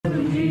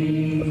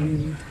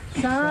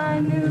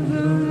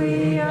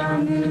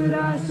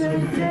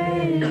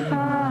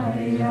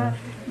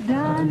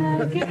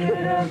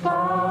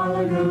Kirpal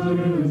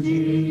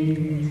Guruji.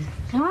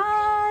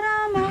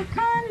 Karam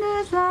Khand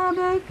Sab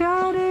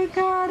Kar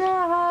Kar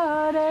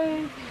Hare.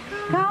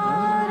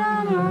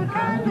 Karam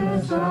Khand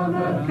Sab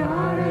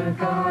Kar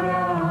Kar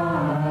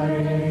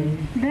Hare.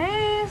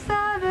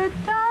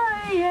 Besavataye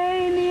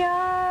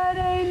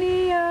Niyare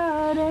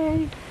Niyare.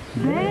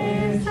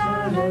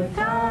 Besavataye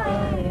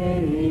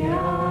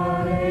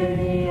Niyare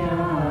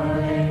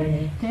Niyare.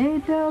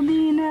 Teto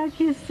Bina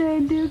Kisse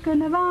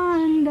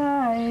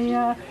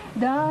Dukanavandaya.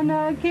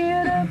 Dana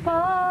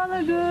Kirpal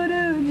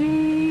Guruji.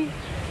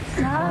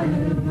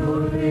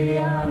 Sanubhuri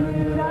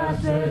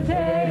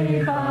Anurasate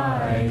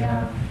Paya.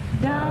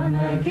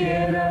 Dana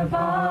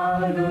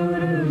Kirpal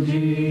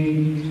Guruji.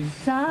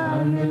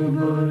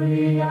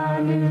 Sanubhuri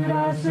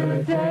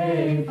Anurasate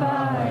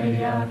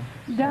Paya.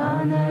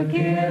 Dana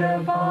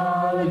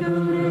Kirpal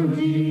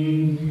Guruji.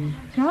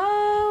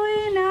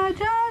 Koina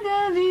Jaga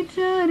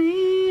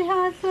Vichari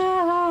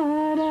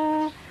Hasahara.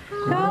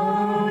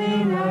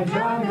 Koina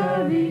Jaga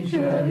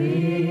Vichari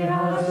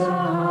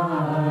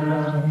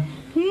Hasahara.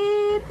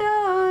 Kito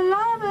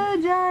Labha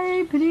Jai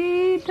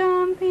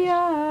Pritam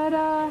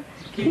Pyara.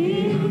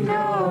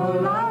 Kito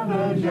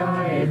Labha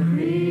Jai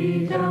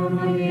Pritam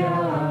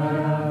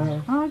Pyara.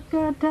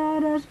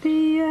 Akataras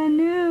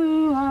Piyanu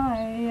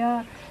Aya.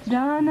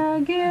 Dana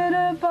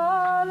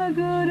Kirpal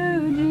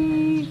Guruji.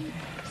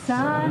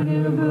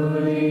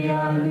 Sanubhuri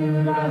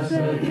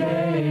Anurasate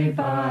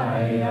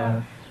Paya.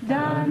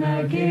 Dana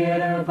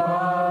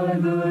Kirpal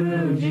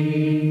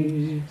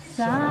Guruji.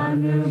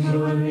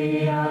 Sanubhuri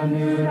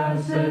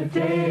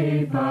Anurasate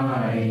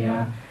Paya.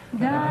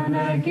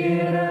 Dana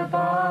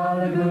Kirpal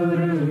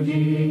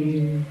Guruji.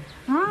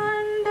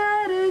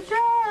 Andar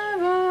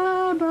Java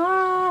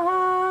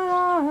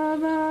Bhava.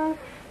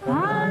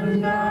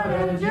 Andar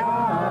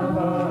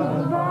Java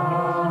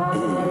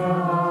Bhava.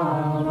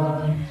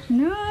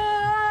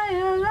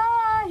 Nurayalahi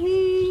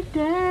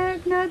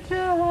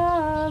Teknachava.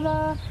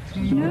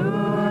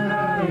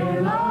 Nurayalahi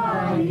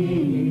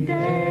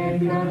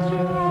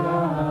Teknachava.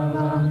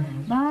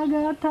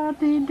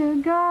 Bhagatati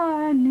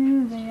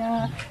Daganuvaya.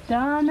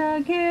 Dana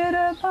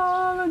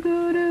Kirpal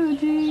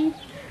Guruji.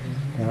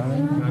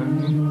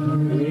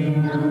 Sanubhuri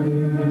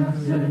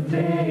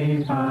Anurasate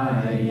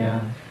Paya.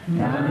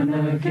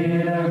 Dana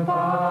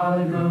Kirpal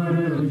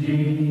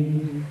Guruji.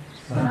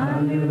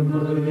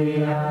 Sanubhuri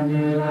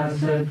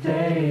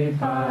Anurasate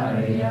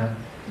Paya.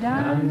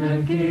 Dana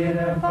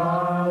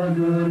Kirpal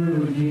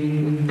Guruji.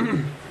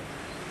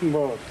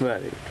 Both.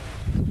 Very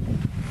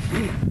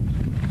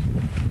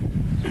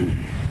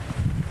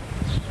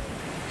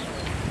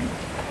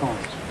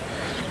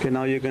Okay,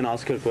 now you can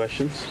ask your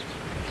questions.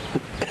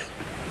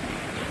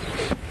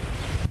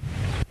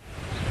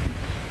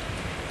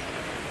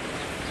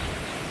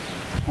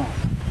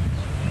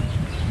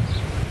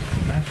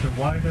 Master,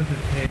 why does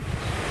it take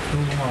so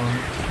long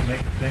to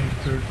make the same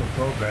spiritual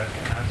progress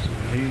after we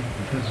leave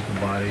the physical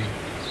body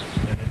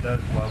than it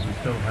does while we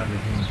still have the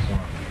human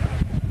form?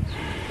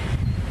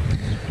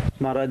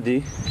 महाराज जी,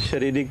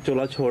 शारीरिक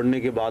चोला छोड़ने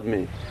के बाद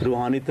में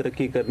रूहानी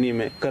तरक्की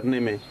करने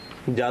में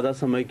ज़्यादा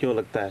समय क्यों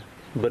लगता है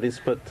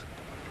बनिस्बत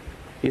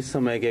इस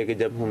समय के कि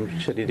जब हम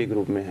शारीरिक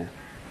रूप में हैं?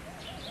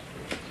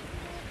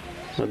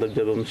 मतलब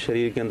जब हम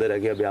शरीर के अंदर रह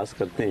के अभ्यास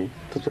करते हैं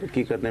तो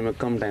तरक्की करने में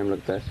कम टाइम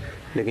लगता है,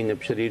 लेकिन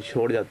जब शरीर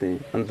छोड़ जाते हैं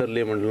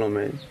अंतर्लय मंडलों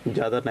में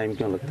ज़्यादा टाइम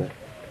क्यों लगता है?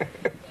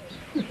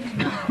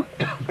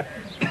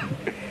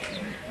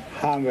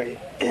 हाँ भाई,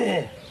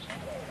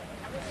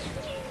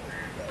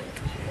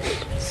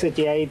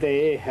 सच्चाई तो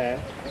ये है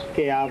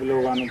कि आप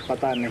लोगों को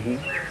पता नहीं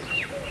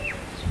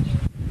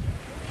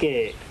कि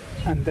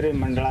अंतरे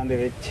मंडलों के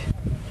विच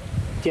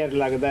चिर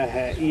लगता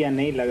है या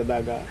नहीं लगता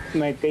गा।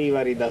 मैं कई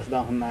बारी दसदा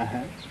हुंदा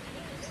है,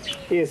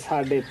 ये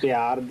साडे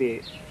प्यार दे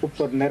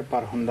उपर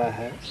निर्भर हुंदा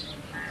है।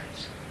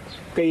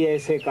 कई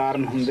ऐसे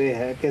कारण हुंदे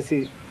हैं कि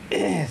असीं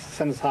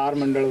संसार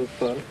मंडल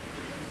उपर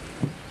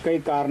कई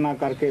कारणा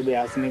करके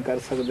अभ्यास नहीं कर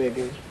सकते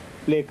गे,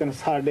 लेकिन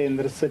साडे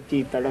अंदर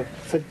सच्ची तड़प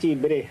सच्ची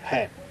बिरह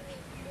है।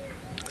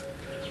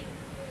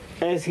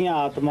 ऐसियां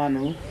आत्मा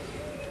नूं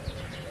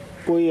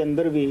कोई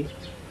अंदर भी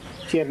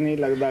चिर नहीं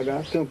लगता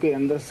गा, क्योंकि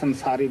अंदर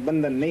संसारी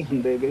बंधन नहीं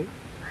हुंदे गे।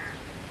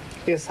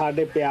 ये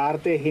साडे प्यार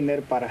ते ही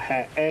निर्भर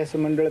है, ऐस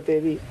मंडल ते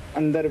भी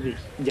अंदर भी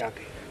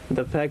जाके।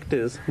 The fact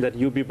is that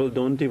you people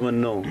don't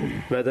even know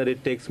whether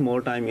it takes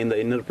more time in the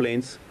inner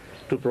planes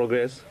to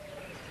progress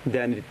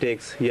than it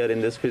takes here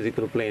in this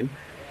physical plane,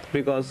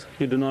 because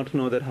you do not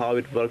know that how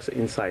it works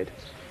inside.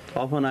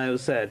 Often I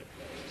have said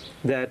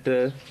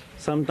that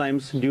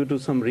sometimes due to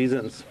some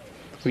reasons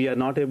we are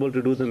not able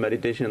to do the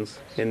meditations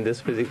in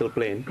this physical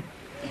plane,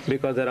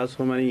 because there are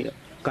so many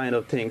kind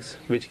of things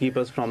which keep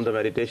us from the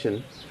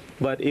meditation.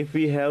 But if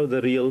we have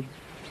the real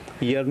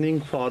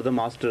yearning for the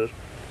master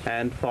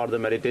and for the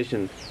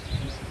meditation,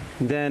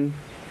 then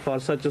for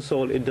such a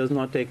soul it does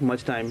not take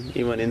much time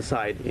even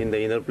inside in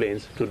the inner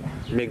planes to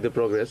make the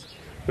progress,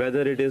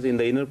 whether it is in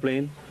the inner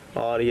plane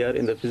or here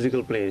in the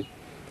physical plane.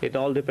 It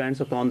all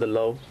depends upon the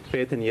love,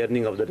 faith and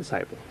yearning of the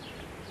disciple.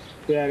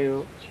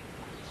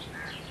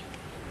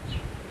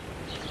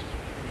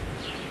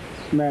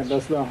 मैं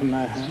दसदा हुंदा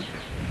है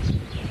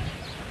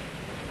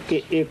कि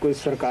ये कोई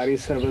सरकारी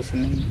service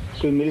नहीं,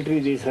 कोई मिलिट्री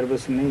दी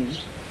सर्विस नहीं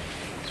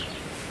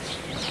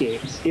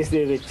कि इस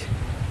दे विच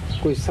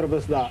कोई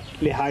सर्विस का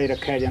लिहाज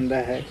रखा जाता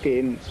है कि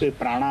ये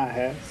पुराना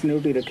है,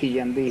 सिक्योरिटी रखी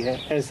जाती है।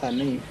 ऐसा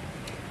नहीं,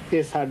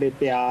 ये साडे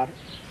प्यार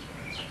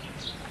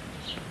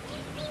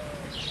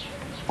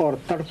और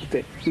तड़प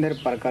ते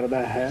निर्भर करता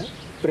है।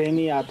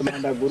 प्रेमी आत्मा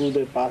का गुरु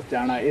के पास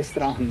जाना इस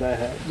तरह हुंदा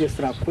है जिस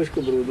तरह खुश्क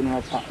बरूद नूं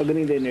आपां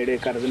अग्नि के नेड़े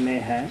कर दिंदे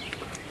हैं।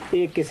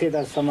 ये किसी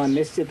का समा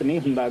निश्चित नहीं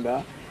हुंदा गा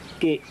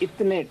कि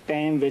इतने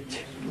टाइम विच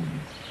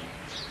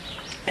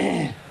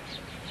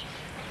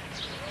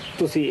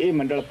तुसी ये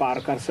मंडल पार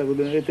कर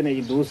सकते हो, इतने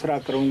ही दूसरा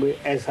करोगे।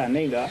 ऐसा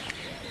नहीं गा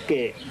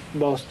कि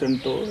बोस्टन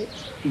तो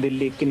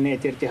दिल्ली कितने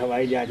चिर च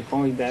हवाई जहाज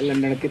पहुँचता है,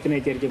 लंडन कितने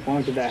चिर च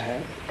पहुँचता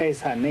है।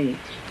 ऐसा नहीं,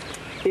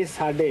 ये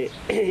साडे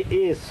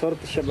ये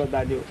सुरत शब्द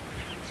का जो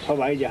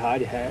हवाई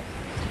जहाज है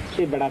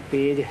ये बड़ा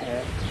तेज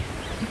है,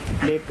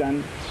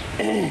 लेकिन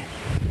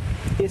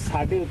ये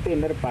साडे उत्ते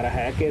निर्भर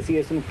है कि असीं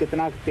इसनूं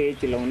कितना तेज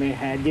चलाउने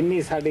हैं।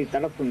 जिन्नी साडी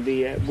तड़प हुंदी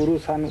है, गुरु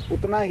सानूं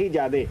उतना ही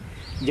ज़्यादा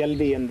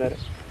जल्दी अंदर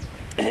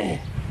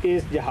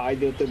इस जहाज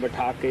के उत्ते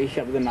बिठा के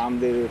शब्द नाम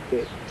दे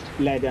उत्ते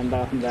लै जांदा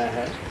हुंदा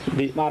है।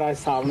 महाराज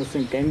सावन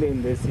सिंह कहंदे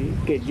हुंदे सी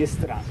कि जिस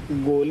तरह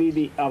गोली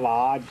की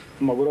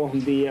आवाज़ मगरों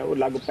हुंदी है वो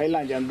लग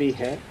पहलां जांदी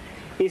है,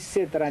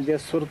 इसे तरह जो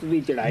सुरत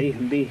की चढ़ाई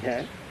हुंदी है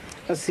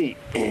असी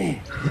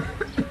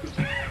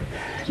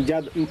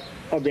जब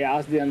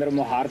अभ्यास के अंदर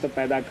मुहारत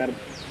पैदा कर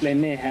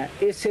लेने हैं,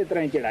 इसे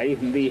तरह चढ़ाई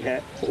हुंदी है।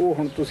 वो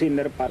हुण तुसी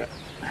निर्भर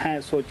हैं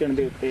सोचण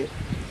दे उत्ते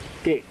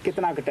कि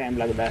कितना टाइम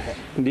लगता है।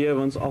 Dear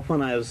ones,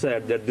 often I have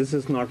said that this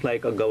is not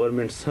like a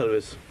government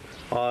service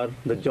or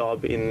the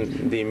job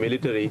in the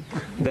military,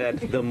 that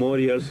the more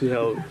years you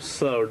have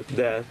served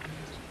there,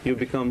 you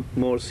become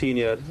more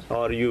senior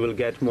or you will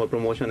get more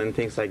promotion and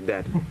things like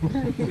that.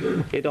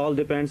 It all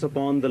depends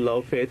upon the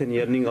love, faith and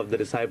yearning of the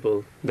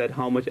disciple, that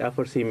how much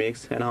efforts he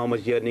makes and how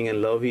much yearning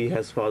and love he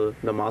has for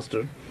the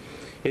master.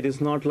 It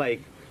is not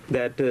like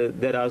that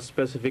there are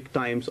specific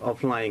times of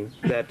flying,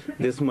 that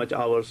this much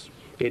hours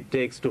it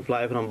takes to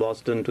fly from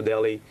Boston to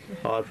Delhi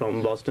or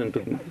from Boston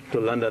to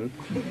London.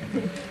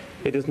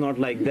 It is not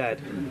like that.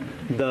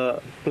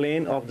 The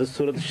plane of the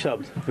Surat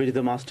Shabd, which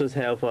the masters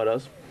have for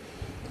us,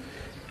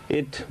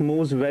 it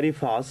moves very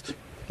fast,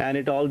 and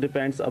it all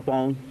depends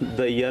upon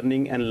the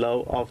yearning and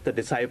love of the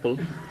disciple.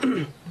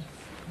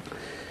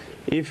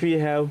 If we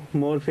have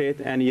more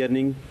faith and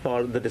yearning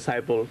for the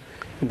disciple,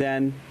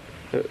 then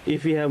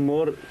if we have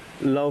more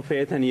love,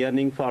 faith and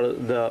yearning for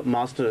the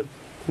master,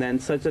 then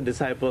such a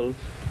disciple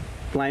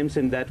climbs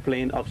in that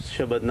plane of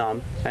Shabad Naam,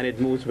 and it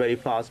moves very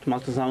fast.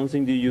 Master Sant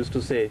Singh Ji used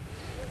to say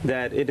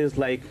that it is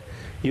like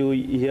you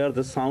hear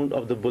the sound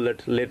of the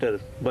bullet later,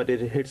 but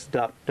it hits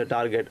the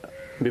target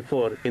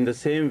before. In the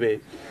same way,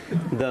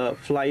 the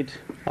flight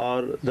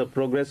or the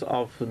progress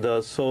of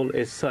the soul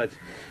is such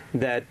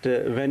that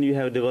when you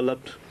have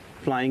developed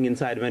flying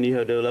inside, when you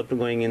have developed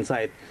going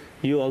inside,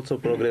 you also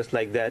progress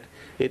like that.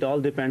 It all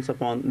depends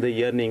upon the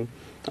yearning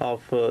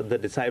of the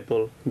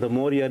disciple. The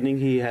more yearning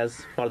he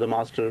has for the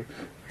master,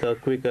 the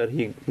quicker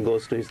he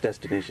goes to his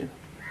destination.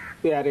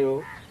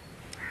 प्यारिओ,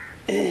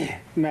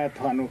 मैं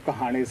थानू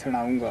कहानी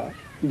सुनाऊंगा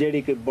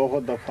ਜਿਹੜੀ कि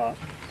बहुत दफ़ा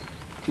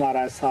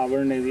महाराज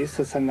सावण ने भी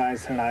सत्संगां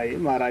सुनाई,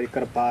 महाराज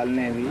कृपाल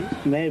ने भी,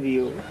 मैं भी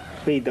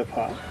कई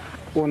दफ़ा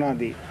उन्हां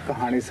दी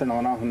कहानी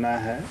सुनाना हुंदा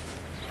है।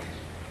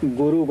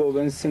 गुरु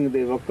गोबिंद सिंह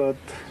दे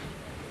वक़्त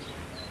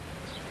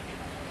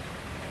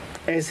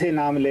ऐसे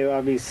नाम लेवा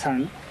भी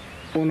सन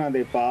उन्हां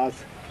दे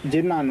पास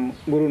जिन्हां नूं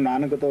गुरु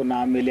नानक तो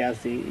नाम मिलिया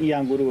सी,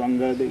 या गुरु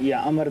अंगद या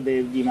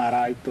अमरदेव जी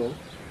महाराज तो,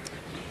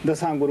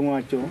 10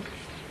 गुरुआं चों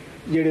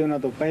ਜਿਹੜੇ ਉਹਨਾਂ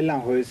ਤੋਂ ਪਹਿਲਾਂ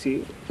ਹੋਏ ਸੀ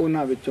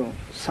ਉਹਨਾਂ ਵਿੱਚੋਂ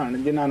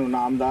ਸਨ ਜਿਨ੍ਹਾਂ ਨੂੰ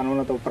ਨਾਮਦਾਨ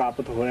ਉਹਨਾਂ ਤੋਂ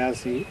ਪ੍ਰਾਪਤ ਹੋਇਆ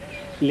ਸੀ।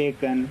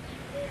 ਲੇਕਿਨ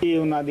ਇਹ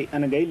ਉਹਨਾਂ ਦੀ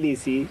ਅਣਗਹਿਲੀ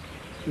ਸੀ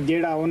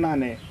ਜਿਹੜਾ ਉਹਨਾਂ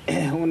ਨੇ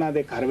ਉਹਨਾਂ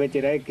ਦੇ ਘਰ ਵਿੱਚ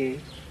ਰਹਿ ਕੇ,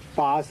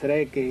 ਪਾਸ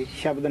ਰਹਿ ਕੇ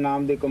ਸ਼ਬਦ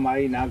ਨਾਮ ਦੀ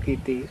ਕਮਾਈ ਨਾ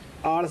ਕੀਤੀ,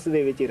 ਆਲਸ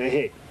ਦੇ ਵਿੱਚ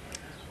ਰਹੇ।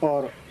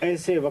 ਔਰ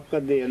ਐਸੇ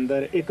ਵਕਤ ਦੇ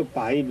ਅੰਦਰ ਇੱਕ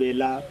ਭਾਈ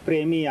ਬੇਲਾ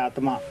ਪ੍ਰੇਮੀ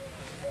ਆਤਮਾ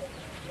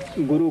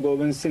ਗੁਰੂ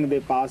ਗੋਬਿੰਦ ਸਿੰਘ ਦੇ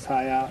ਪਾਸ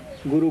ਆਇਆ।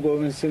 ਗੁਰੂ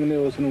ਗੋਬਿੰਦ ਸਿੰਘ ਨੇ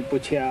ਉਸ ਨੂੰ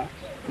ਪੁੱਛਿਆ,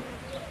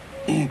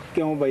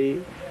 ਕਿਉਂ ਬਈ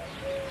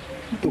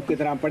तू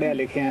कितना पढ़िया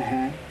लिखिया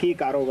है, की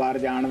कारोबार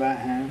जानदा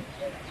है?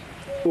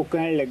 वो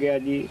कहने लग्या,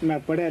 जी मैं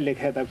पढ़िया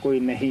लिखिया तो कोई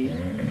नहीं,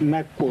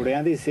 मैं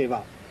घोड़ियां दी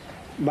सेवा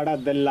बड़ा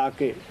दिल ला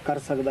के कर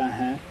सकदा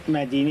है,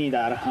 मैं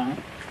जिमीदार हाँ,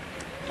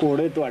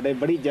 घोड़े तुहाडे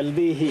बड़ी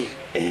जल्दी ही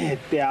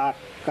तैयार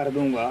कर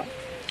दूंगा।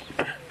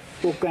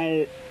 वो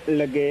कहने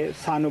लगे,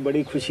 सानू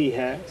बड़ी खुशी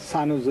है,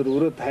 सानू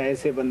ज़रूरत है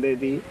ऐसे बंदे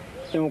दी,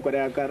 क्यों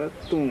करया कर,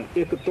 तू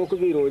एक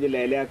तुक भी रोज़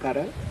ले लिया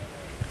कर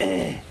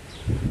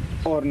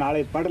और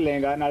नाले पढ़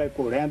लेगा, नाले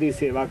घोड़ियां दी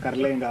सेवा कर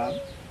लेगा।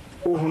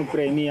 वो हुण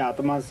प्रेमी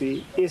आत्मा सी,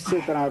 इस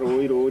तरह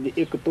रोज़ रोज़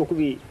एक तुक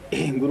भी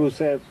गुरु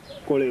साहब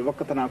कोले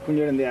वक्त ना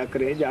खुंजण दिया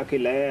करे, जाके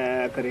लै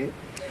आया करे।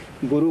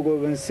 गुरु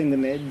गोबिंद सिंह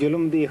ने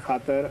जुल्म दी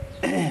खातर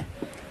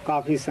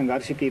काफ़ी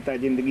संघर्ष किया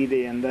जिंदगी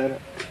दे अंदर,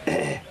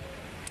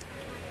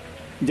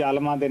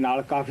 जालमां दे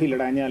नाल काफ़ी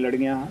लड़ाइयां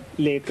लड़ियां।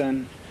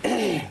 लेकिन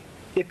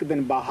एक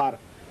दिन बाहर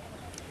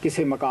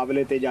ਕਿਸੇ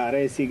ਮੁਕਾਬਲੇ ਤੇ ਜਾ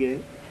ਰਹੇ ਸੀਗੇ।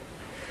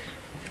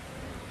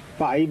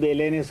 ਭਾਈ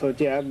ਬੇਲੇ ਨੇ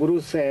ਸੋਚਿਆ ਗੁਰੂ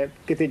ਸਾਹਿਬ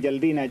ਕਿਤੇ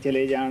ਜਲਦੀ ਨਾ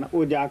ਚਲੇ ਜਾਣ।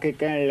 ਉਹ ਜਾ ਕੇ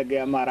ਕਹਿਣ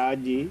ਲੱਗਿਆ, ਮਹਾਰਾਜ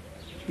ਜੀ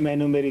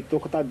ਮੈਨੂੰ ਮੇਰੀ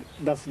ਤੁਕ ਤਾਂ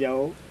ਦੱਸ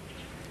ਜਾਓ।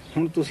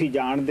 ਹੁਣ ਤੁਸੀਂ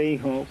ਜਾਣਦੇ ਹੀ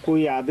ਹੋ,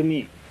 ਕੋਈ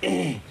ਆਦਮੀ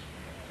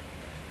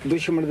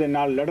ਦੁਸ਼ਮਣ ਦੇ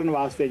ਨਾਲ ਲੜਨ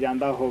ਵਾਸਤੇ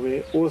ਜਾਂਦਾ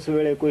ਹੋਵੇ, ਉਸ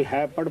ਵੇਲੇ ਕੋਈ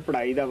ਹੈ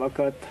ਪੜ੍ਹਾਈ ਦਾ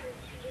ਵਕਤ।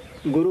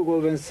 ਗੁਰੂ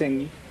ਗੋਬਿੰਦ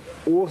ਸਿੰਘ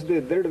ਉਸ ਦੇ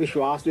ਦ੍ਰਿੜ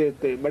ਵਿਸ਼ਵਾਸ ਦੇ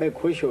ਉੱਤੇ ਬੜੇ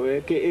ਖੁਸ਼ ਹੋਏ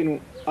ਕਿ ਇਹਨੂੰ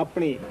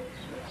ਆਪਣੀ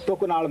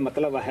ਤੁਕ ਨਾਲ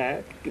ਮਤਲਬ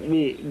ਹੈ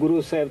ਵੀ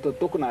ਗੁਰੂ ਸਾਹਿਬ ਤੋਂ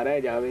ਤੁਕ ਨਾ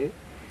ਰਹਿ ਜਾਵੇ।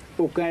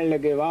 ਉਹ ਕਹਿਣ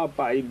ਲੱਗੇ, ਵਾਹ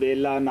ਭਾਈ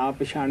ਬੇਲਾ, ਨਾ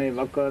ਪਛਾਣੇ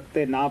ਵਕਤ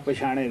ਤੇ ਨਾ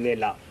ਪਛਾਣੇ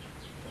ਵੇਲਾ।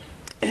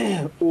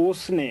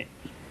 ਉਸ ਨੇ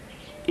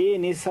ਇਹ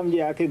ਨਹੀਂ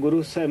ਸਮਝਿਆ ਕਿ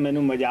ਗੁਰੂ ਸਾਹਿਬ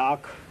ਮੈਨੂੰ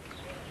ਮਜ਼ਾਕ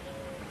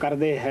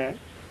ਕਰਦੇ ਹੈ,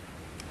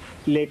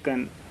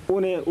 ਲੇਕਿਨ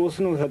ਉਹਨੇ ਉਸ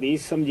ਨੂੰ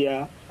ਹਦੀਸ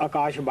ਸਮਝਿਆ,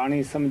 ਆਕਾਸ਼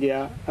ਬਾਣੀ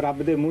ਸਮਝਿਆ,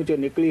 ਰੱਬ ਦੇ ਮੂੰਹ 'ਚੋਂ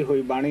ਨਿਕਲੀ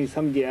ਹੋਈ ਬਾਣੀ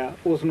ਸਮਝਿਆ।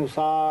 ਉਸ ਨੂੰ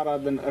ਸਾਰਾ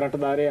ਦਿਨ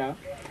ਰਟਦਾ ਰਿਹਾ।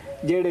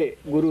 ਜਿਹੜੇ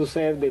ਗੁਰੂ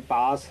ਸਾਹਿਬ ਦੇ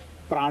ਪਾਸ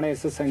ਪੁਰਾਣੇ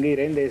ਸਤਸੰਗੀ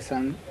ਰਹਿੰਦੇ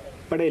ਸਨ,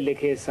 ਪੜ੍ਹੇ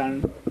ਲਿਖੇ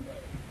ਸਨ,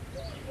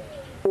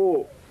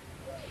 ਉਹ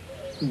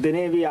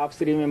ਦਿਨੇ ਵੀ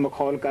ਆਪਸਰੀ ਵਿੱਚ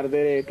ਮਖੌਲ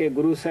ਕਰਦੇ ਰਹੇ ਕਿ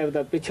ਗੁਰੂ ਸਾਹਿਬ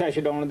ਦਾ ਪਿੱਛਾ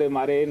ਛਡਾਉਣ ਦੇ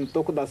ਮਾਰੇ ਇਹਨੂੰ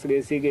ਤੁਕ ਦੱਸ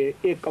ਗਏ ਸੀਗੇ।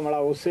 ਇਹ ਕਮਲਾ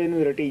ਉਸੇ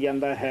ਨੂੰ ਰਟੀ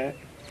ਜਾਂਦਾ ਹੈ।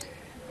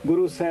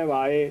 ਗੁਰੂ ਸਾਹਿਬ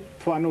ਆਏ।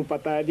 ਤੁਹਾਨੂੰ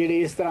ਪਤਾ ਹੈ ਜਿਹੜੇ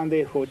ਇਸ ਤਰ੍ਹਾਂ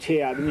ਦੇ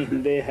ਹੋਛੇ ਆਦਮੀ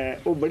ਹੁੰਦੇ ਹੈ,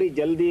 ਉਹ ਬੜੀ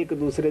ਜਲਦੀ ਇੱਕ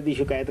ਦੂਸਰੇ ਦੀ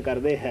ਸ਼ਿਕਾਇਤ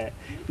ਕਰਦੇ ਹੈ।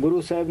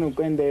 ਗੁਰੂ ਸਾਹਿਬ ਨੂੰ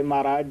ਕਹਿੰਦੇ,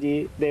 ਮਹਾਰਾਜ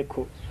ਜੀ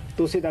ਦੇਖੋ,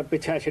 ਤੁਸੀਂ ਤਾਂ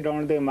ਪਿੱਛਾ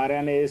ਛਡਾਉਣ ਦੇ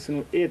ਮਾਰਿਆਂ ਨੇ ਇਸ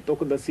ਨੂੰ ਇਹ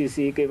ਤੁਕ ਦੱਸੀ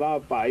ਸੀ ਕਿ ਵਾਹ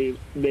ਭਾਈ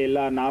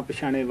ਬੇਲਾ, ਨਾ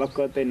ਪਛਾਣੇ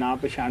ਵਕਤ ਤੇ ਨਾ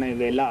ਪਛਾਣੇ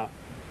ਵੇਲਾ।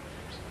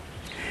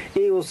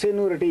 ਇਹ ਉਸੇ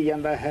ਨੂੰ ਰਟੀ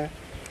ਜਾਂਦਾ ਹੈ।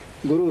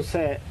 ਗੁਰੂ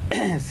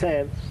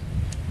ਸਾਹਿਬ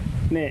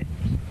ਨੇ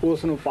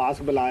ਉਸ ਨੂੰ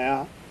ਪਾਸ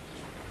ਬੁਲਾਇਆ।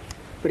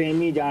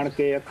 ਪ੍ਰੇਮੀ ਜਾਣ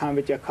ਕੇ ਅੱਖਾਂ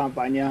ਵਿੱਚ ਅੱਖਾਂ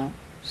ਪਾਈਆਂ,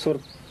 ਸੁਰ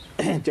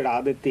ਚੜਾ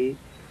ਦਿੱਤੀ।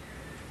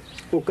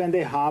 ਉਹ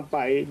ਕਹਿੰਦੇ, ਹਾਂ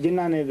ਭਾਈ,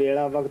 ਜਿਨ੍ਹਾਂ ਨੇ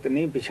ਵੇਲਾ ਵਕਤ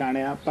ਨਹੀਂ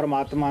ਪਛਾਣਿਆ,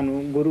 ਪਰਮਾਤਮਾ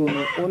ਨੂੰ, ਗੁਰੂ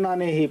ਨੂੰ ਉਹਨਾਂ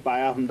ਨੇ ਹੀ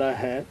ਪਾਇਆ ਹੁੰਦਾ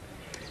ਹੈ।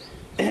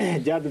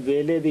 ਜਦ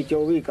ਵੇਲੇ ਦੀ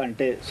 24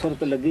 ਘੰਟੇ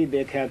ਸੁਰਤ ਲੱਗੀ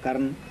ਦੇਖਿਆ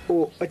ਕਰਨ,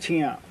 ਉਹ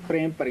ਅੱਛੀਆਂ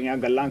ਪ੍ਰੇਮ ਭਰੀਆਂ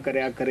ਗੱਲਾਂ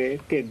ਕਰਿਆ ਕਰੇ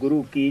ਕਿ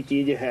ਗੁਰੂ ਕੀ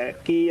ਚੀਜ਼ ਹੈ,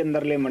 ਕੀ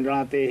ਅੰਦਰਲੇ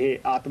ਮੰਡਲਾਂ ਤੇ ਇਹ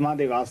ਆਤਮਾ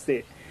ਦੇ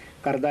ਵਾਸਤੇ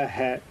ਕਰਦਾ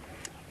ਹੈ।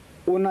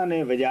 ਉਹਨਾਂ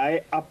ਨੇ ਵਜਾਏ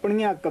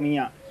ਆਪਣੀਆਂ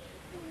ਕਮੀਆਂ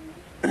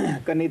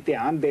ਕੰਨੀ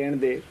ਧਿਆਨ ਦੇਣ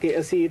ਦੇ ਕਿ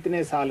ਅਸੀਂ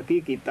ਇਤਨੇ ਸਾਲ ਕੀ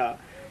ਕੀਤਾ,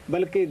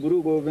 ਬਲਕਿ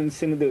ਗੁਰੂ ਗੋਬਿੰਦ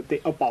ਸਿੰਘ ਦੇ ਉੱਤੇ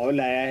ਉਪਾਅ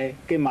ਲਾਇਆ ਹੈ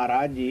ਕਿ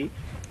ਮਹਾਰਾਜ ਜੀ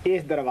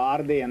ਇਸ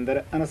ਦਰਬਾਰ ਦੇ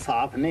ਅੰਦਰ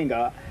ਇਨਸਾਫ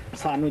ਨਹੀਂਗਾ।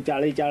 ਸਾਨੂੰ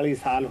 40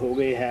 ਸਾਲ ਹੋ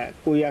ਗਏ ਹੈ,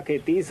 ਕੋਈ ਆਖੇ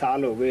 30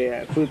 ਸਾਲ ਹੋ ਗਏ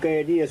ਹੈ, ਕੋਈ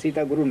ਕਹੇ ਜੀ ਅਸੀਂ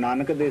ਤਾਂ ਗੁਰੂ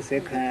ਨਾਨਕ ਦੇ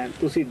ਸਿੱਖ ਹੈ।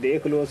 ਤੁਸੀਂ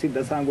ਦੇਖ ਲਓ, ਅਸੀਂ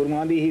 10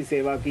 ਗੁਰੂਆਂ ਦੀ ਹੀ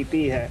ਸੇਵਾ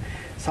ਕੀਤੀ ਹੈ,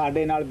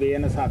 ਸਾਡੇ ਨਾਲ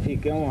ਬੇਇਨਸਾਫੀ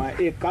ਕਿਉਂ ਹੈ?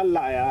 ਇਹ ਕੱਲ੍ਹ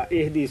ਆਇਆ,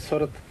 ਇਸ ਦੀ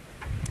ਸੁਰਤ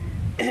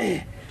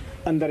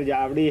ਅੰਦਰ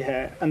ਜਾਵੜੀ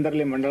ਹੈ,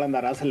 ਅੰਦਰਲੇ ਮੰਡਲਾਂ ਦਾ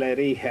ਰਸ ਲੈ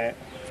ਰਹੀ ਹੈ,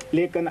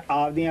 ਲੇਕਿਨ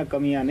ਆਪਦੀਆਂ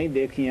ਕਮੀਆਂ ਨਹੀਂ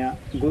ਦੇਖੀਆਂ।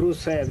 ਗੁਰੂ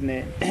ਸਾਹਿਬ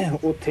ਨੇ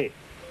ਉੱਥੇ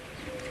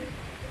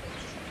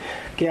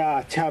ਕਿਹਾ,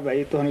 ਅੱਛਾ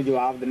ਭਾਈ ਤੁਹਾਨੂੰ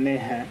ਜਵਾਬ ਦਿੰਦੇ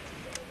ਹੈ।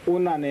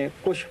 ਉਹਨਾਂ ਨੇ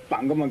ਕੁਛ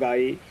ਭੰਗ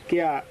ਮੰਗਾਈ,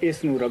 ਕਿਹਾ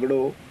ਇਸ ਨੂੰ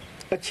ਰਗੜੋ,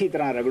 ਅੱਛੀ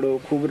ਤਰ੍ਹਾਂ ਰਗੜੋ,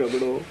 ਖੂਬ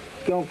ਰਗੜੋ,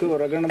 ਕਿਉਂਕਿ ਉਹ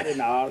ਰਗੜਨ ਦੇ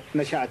ਨਾਲ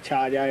ਨਸ਼ਾ ਅੱਛਾ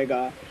ਆ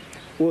ਜਾਏਗਾ।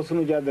 ਉਸ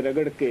ਨੂੰ ਜਦ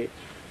ਰਗੜ ਕੇ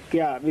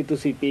ਕਿਹਾ ਵੀ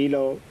ਤੁਸੀਂ ਪੀ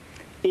ਲਓ।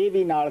 ਇਹ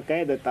ਵੀ ਨਾਲ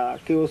ਕਹਿ ਦਿੱਤਾ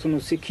ਕਿ ਉਸ ਨੂੰ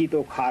ਸਿੱਖੀ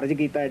ਤੋਂ ਖਾਰਜ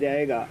ਕੀਤਾ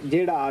ਜਾਏਗਾ,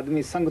 ਜਿਹੜਾ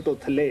ਆਦਮੀ ਸੰਗ ਤੋਂ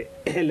ਥੱਲੇ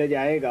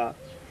ਲਿਜਾਏਗਾ।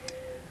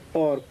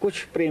 ਔਰ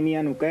ਕੁਛ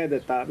ਪ੍ਰੇਮੀਆਂ ਨੂੰ ਕਹਿ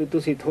ਦਿੱਤਾ ਵੀ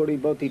ਤੁਸੀਂ ਥੋੜ੍ਹੀ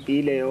ਬਹੁਤੀ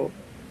ਪੀ ਲਿਓ।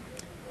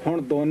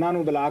 ਹੁਣ ਦੋਨਾਂ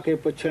ਨੂੰ ਬੁਲਾ ਕੇ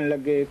ਪੁੱਛਣ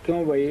ਲੱਗੇ,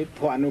 ਕਿਉਂ ਬਈ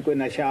ਤੁਹਾਨੂੰ ਕੋਈ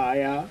ਨਸ਼ਾ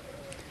ਆਇਆ?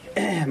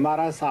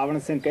 ਮਹਾਰਾਜ ਸਾਵਣ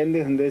ਸਿੰਘ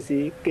ਕਹਿੰਦੇ ਹੁੰਦੇ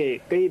ਸੀ ਕਿ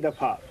ਕਈ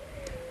ਦਫਾ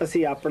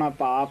ਅਸੀਂ ਆਪਣਾ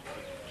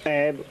ਪਾਪ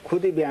ਐਬ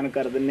ਖੁਦ ਹੀ ਬਿਆਨ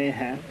ਕਰ ਦਿੰਦੇ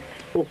ਹਾਂ।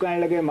 ਉਹ ਕਹਿਣ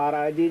ਲੱਗੇ,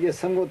 ਮਹਾਰਾਜ ਜੀ ਜੇ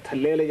ਸੰਗੋਂ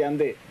ਥੱਲੇ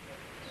ਲਿਜਾਂਦੇ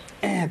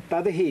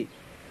ਤਦ ਹੀ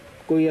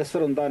ਕੋਈ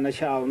ਅਸਰ ਹੁੰਦਾ,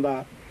 ਨਸ਼ਾ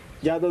ਆਉਂਦਾ।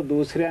 ਜਦੋਂ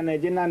ਦੂਸਰਿਆਂ ਨੇ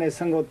ਜਿਨ੍ਹਾਂ ਨੇ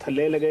ਸੰਗੋਂ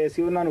ਥੱਲੇ ਲਗਾਏ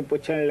ਸੀ ਉਹਨਾਂ ਨੂੰ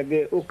ਪੁੱਛਣ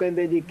ਲੱਗੇ, ਉਹ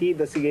ਕਹਿੰਦੇ ਜੀ ਕੀ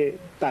ਦੱਸੀਏ,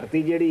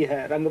 ਧਰਤੀ ਜਿਹੜੀ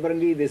ਹੈ ਰੰਗ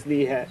ਬਰੰਗੀ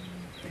ਦਿਸਦੀ ਹੈ,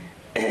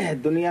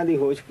 ਦੁਨੀਆ ਦੀ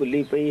ਹੋਸ਼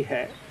ਭੁੱਲੀ ਪਈ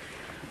ਹੈ।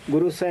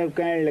 ਗੁਰੂ ਸਾਹਿਬ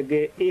ਕਹਿਣ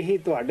ਲੱਗੇ, ਇਹੀ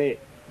ਤੁਹਾਡੇ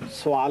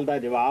ਸਵਾਲ ਦਾ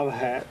ਜਵਾਬ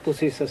ਹੈ।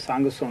 ਤੁਸੀਂ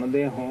ਸਤਸੰਗ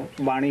ਸੁਣਦੇ ਹੋ,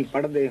 ਬਾਣੀ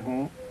ਪੜ੍ਹਦੇ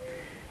ਹੋ,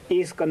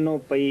 ਇਸ ਕੰਨੋਂ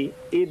ਪਈ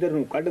ਇਧਰ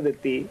ਨੂੰ ਕੱਢ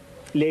ਦਿੱਤੀ,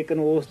 ਲੇਕਿਨ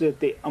ਉਸ ਦੇ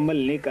ਉੱਤੇ ਅਮਲ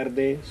ਨਹੀਂ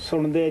ਕਰਦੇ।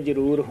 ਸੁਣਦੇ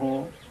ਜ਼ਰੂਰ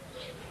ਹੋ,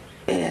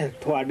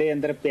 ਤੁਹਾਡੇ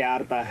ਅੰਦਰ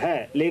ਪਿਆਰ ਤਾਂ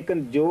ਹੈ,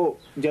 ਲੇਕਿਨ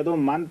ਜਦੋਂ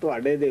ਮਨ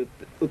ਤੁਹਾਡੇ ਦੇ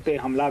ਉੱਤੇ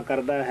ਹਮਲਾ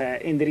ਕਰਦਾ ਹੈ,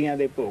 ਇੰਦਰੀਆਂ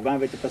ਦੇ ਭੋਗਾਂ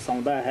ਵਿੱਚ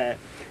ਫਸਾਉਂਦਾ ਹੈ,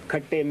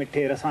 ਖੱਟੇ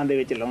ਮਿੱਠੇ ਰਸਾਂ ਦੇ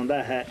ਵਿੱਚ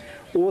ਲਾਉਂਦਾ ਹੈ,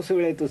 ਉਸ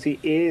ਵੇਲੇ ਤੁਸੀਂ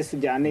ਇਸ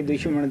ਜਾਨੀ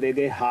ਦੁਸ਼ਮਣ ਦੇ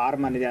ਅੱਗੇ ਹਾਰ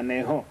ਮੰਨ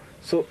ਜਾਂਦੇ ਹੋ।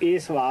 ਸੋ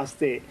ਇਸ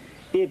ਵਾਸਤੇ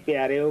ਇਹ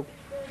ਪਿਆਰਿਓ,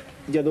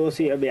 ਜਦੋਂ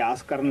ਅਸੀਂ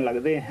ਅਭਿਆਸ ਕਰਨ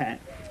ਲੱਗਦੇ ਹਾਂ,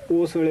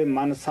 ਉਸ ਵੇਲੇ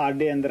ਮਨ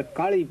ਸਾਡੇ ਅੰਦਰ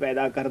ਕਾਹਲੀ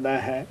ਪੈਦਾ ਕਰਦਾ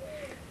ਹੈ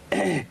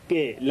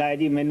ਕਿ ਲੈ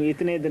ਜੀ ਮੈਨੂੰ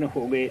ਇਤਨੇ ਦਿਨ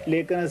ਹੋ ਗਏ,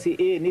 ਲੇਕਿਨ ਅਸੀਂ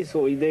ਇਹ ਨਹੀਂ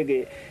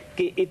ਸੋਚਦੇਗੇ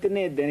ਕਿ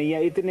ਇਤਨੇ ਦਿਨ ਜਾਂ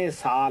ਇਤਨੇ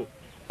ਸਾਲ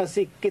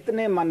ਅਸੀਂ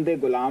ਕਿਤਨੇ ਮਨ ਦੇ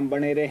ਗੁਲਾਮ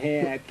ਬਣੇ ਰਹੇ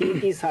ਹੈ,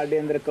 ਕੀ ਸਾਡੇ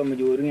ਅੰਦਰ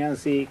ਕਮਜ਼ੋਰੀਆਂ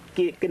ਸੀ,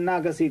 ਕਿ ਕਿੰਨਾ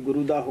ਕੁ ਅਸੀਂ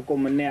ਗੁਰੂ ਦਾ ਹੁਕਮ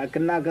ਮੰਨਿਆ,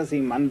 ਕਿੰਨਾ ਕੁ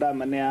ਅਸੀਂ ਮਨ ਦਾ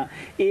ਮੰਨਿਆ।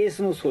 ਇਸ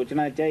ਨੂੰ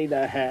ਸੋਚਣਾ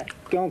ਚਾਹੀਦਾ ਹੈ,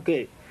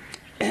 ਕਿਉਂਕਿ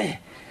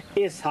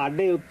ਇਹ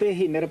ਸਾਡੇ ਉੱਤੇ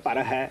ਹੀ ਨਿਰਭਰ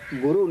ਹੈ।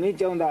 ਗੁਰੂ ਨਹੀਂ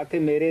ਚਾਹੁੰਦਾ ਕਿ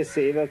ਮੇਰੇ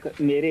ਸੇਵਕ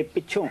ਮੇਰੇ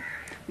ਪਿੱਛੋਂ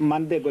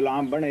ਮਨ ਦੇ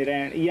ਗੁਲਾਮ ਬਣੇ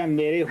ਰਹਿਣ ਜਾਂ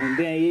ਮੇਰੇ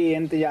ਹੁੰਦਿਆਂ ਇਹ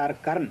ਇੰਤਜ਼ਾਰ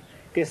ਕਰਨ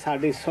ਕਿ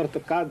ਸਾਡੀ ਸੁਰਤ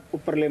ਕਦ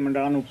ਉੱਪਰਲੇ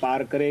ਮੰਡਲਾਂ ਨੂੰ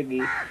ਪਾਰ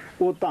ਕਰੇਗੀ।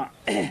 ਉਹ ਤਾਂ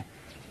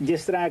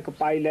ਜਿਸ ਤਰ੍ਹਾਂ ਇੱਕ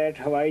ਪਾਇਲਟ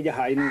ਹਵਾਈ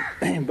ਜਹਾਜ਼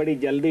ਨੂੰ ਬੜੀ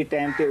ਜਲਦੀ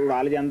ਟਾਈਮ 'ਤੇ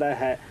ਉਡਾ ਜਾਂਦਾ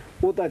ਹੈ,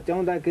 ਉਹ ਤਾਂ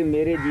ਚਾਹੁੰਦਾ ਕਿ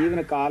ਮੇਰੇ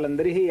ਜੀਵਨ ਕਾਲ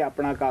ਅੰਦਰ ਹੀ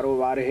ਆਪਣਾ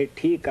ਕਾਰੋਬਾਰ ਇਹ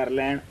ਠੀਕ ਕਰ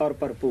ਲੈਣ ਔਰ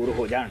ਭਰਪੂਰ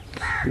ਹੋ ਜਾਣ।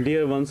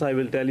 Dear ones, I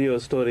will tell you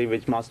a story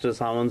which Master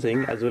Sant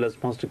Singh as well as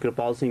Master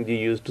Kripal Singh ji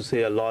used to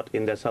say a lot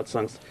in their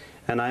satsangs,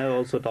 and I have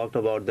also talked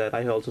about that.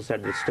 I have also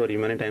said this story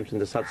many times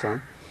in the satsang.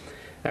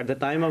 At the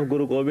time of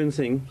Guru Gobind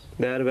Singh,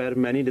 there were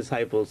many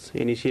disciples,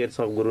 initiates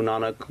of Guru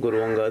Nanak,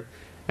 Guru Angol,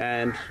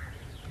 and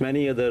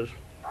many other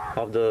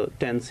of the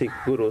 10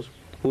 Sikh gurus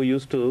who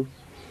used to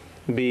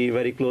be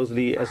very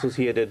closely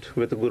associated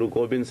with Guru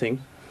Gobind Singh,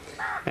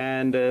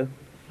 and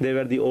they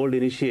were the old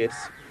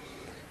initiates.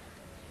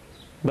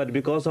 But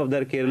because of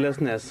their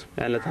carelessness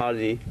and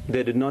lethargy,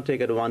 they did not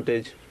take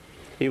advantage,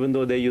 even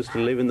though they used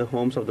to live in the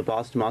homes of the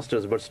past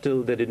masters, but still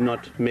they did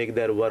not make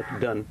their work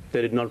done.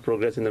 They did not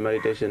progress in the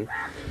meditation,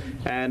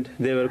 and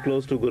they were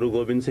close to Guru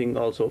Gobind Singh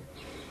also.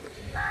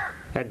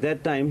 At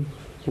that time,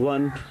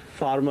 one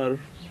farmer,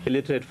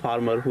 illiterate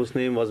farmer, whose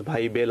name was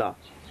Bhai Bela,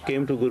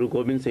 came to Guru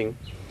Gobind Singh.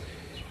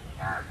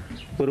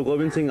 Guru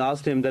Gobind Singh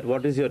asked him that,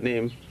 what is your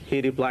name?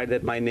 He replied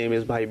that my name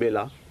is Bhai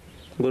Bela.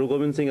 Guru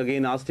Gobind Singh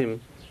again asked him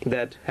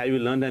that, have you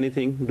learned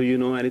anything? Do you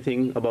know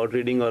anything about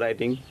reading or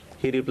writing?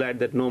 He replied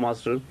that, no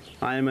master,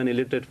 I am an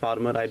illiterate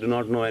farmer. I do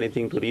not know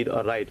anything to read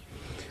or write.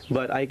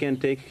 But I can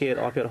take care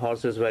of your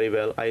horses very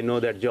well. I know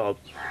that job,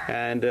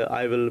 and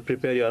I will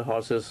prepare your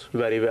horses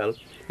very well.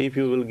 If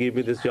you will give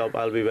me this job,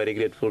 I'll be very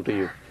grateful to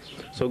you.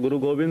 So Guru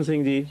Gobind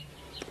Singh ji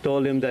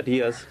told him that,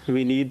 yes,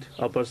 we need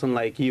a person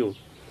like you.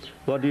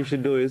 What you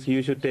should do is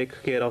you should take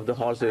care of the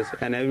horses,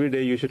 and every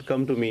day you should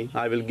come to me.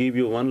 I will give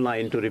you one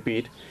line to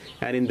repeat,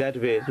 and in that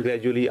way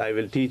gradually I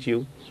will teach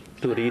you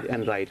to read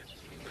and write.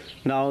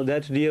 Now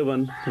that dear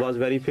one was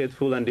very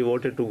faithful and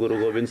devoted to Guru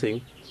Gobind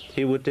Singh.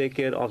 He would take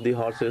care of the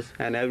horses,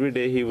 and every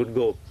day he would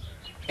go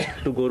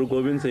to Guru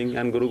Gobind Singh,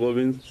 and Guru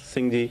Gobind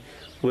Singh ji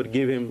would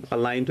give him a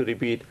line to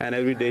repeat, and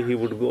every day he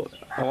would go,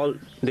 all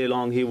day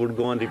long he would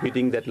go on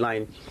repeating that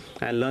line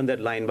and learn that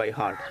line by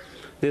heart.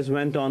 This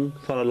went on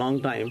for a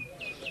long time.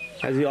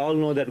 As you all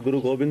know that Guru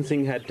Gobind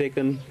Singh had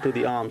taken to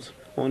the arms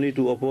only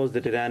to oppose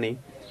the tyranny.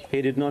 He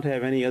did not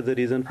have any other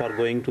reason for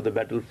going to the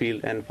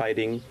battlefield and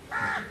fighting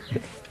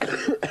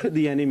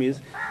the enemies.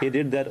 He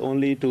did that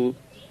only to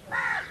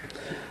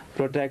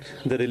protect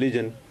the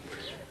religion.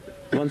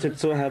 Once it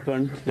so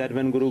happened that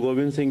when Guru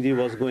Gobind Singh ji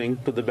was going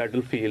to the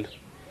battlefield,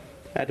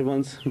 at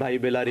once Bhai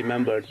Bela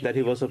remembered that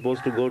he was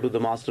supposed to go to the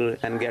master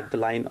and get the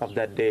line of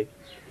that day.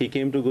 He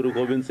came to Guru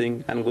Gobind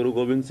Singh, and Guru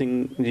Gobind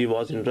Singh ji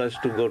was in rush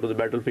to go to the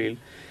battlefield,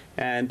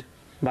 and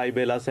Bhai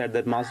Bela said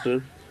that,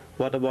 master,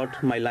 what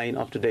about my line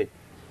of today?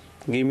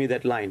 Give me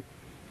that line.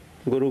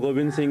 Guru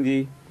Gobind Singh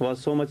ji was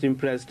so much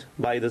impressed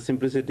by the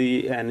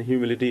simplicity and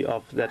humility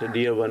of that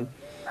dear one,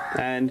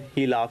 and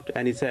he laughed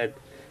and he said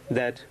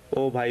that,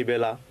 oh Bhai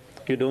Bela,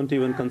 you don't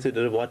even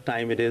consider what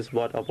time it is,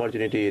 what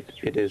opportunity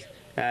it is.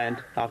 And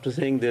after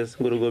saying this,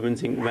 Guru Gobind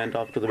Singh went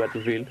off to the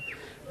battlefield.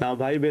 Now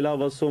Bhai Bela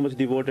was so much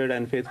devoted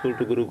and faithful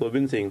to Guru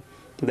Gobind Singh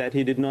that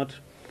he did not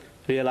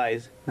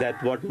realize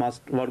that what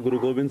Guru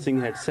Gobind Singh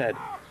had said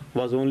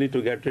was only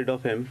to get rid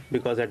of him,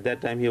 because at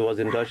that time he was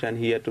in rush and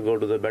he had to go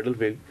to the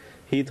battlefield.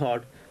 He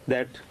thought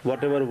that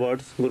whatever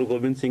words Guru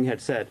Gobind Singh had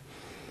said,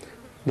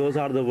 those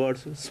are the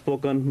words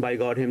spoken by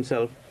God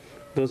himself.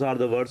 Those are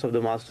the words of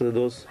the master.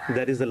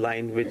 That is the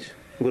line which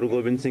Guru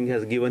Gobind Singh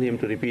has given him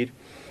to repeat.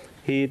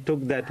 He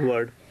took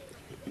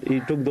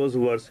those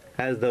words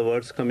as the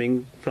words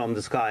coming from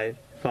the sky,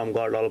 from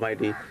God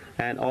Almighty,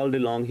 and all day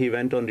long he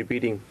went on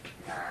repeating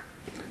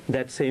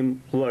that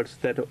same words,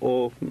 that,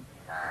 oh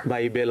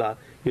Bhai Bela,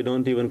 you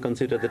don't even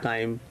consider the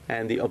time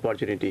and the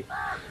opportunity.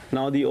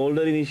 Now the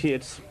older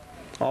initiates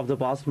of the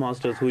past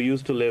masters who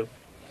used to live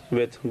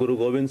with Guru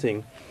Gobind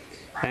Singh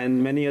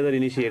and many other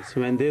initiates,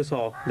 when they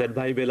saw that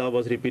Bhai Bela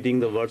was repeating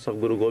the words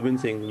of Guru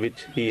Gobind Singh,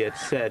 which he had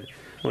said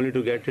only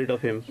to get rid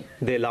of him,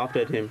 they laughed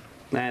at him,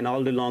 and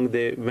all day long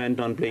they went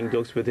on playing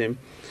jokes with him,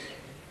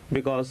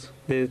 because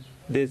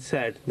they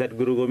said that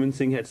Guru Gobind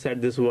Singh had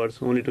said these words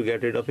only to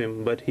get rid of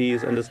him, but he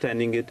is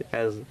understanding it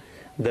as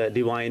the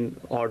divine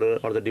order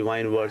or the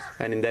divine words,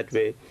 and in that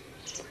way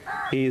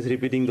he is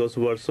repeating those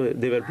words. So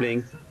they were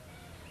playing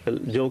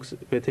jokes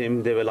with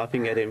him, they were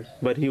laughing at him,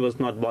 but he was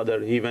not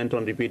bothered. He went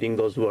on repeating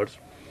those words.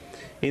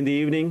 In the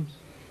evening,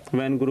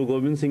 when Guru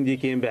Gobind Singh ji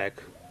came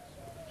back,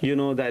 you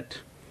know that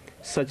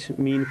such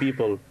mean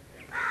people,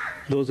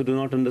 those who do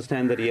not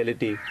understand the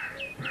reality,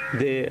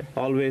 they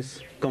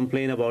always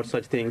complain about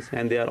such things,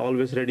 and they are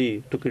always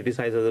ready to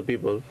criticize other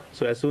people.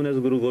 So as soon as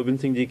Guru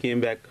Gobind Singh ji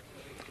came back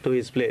to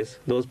his place,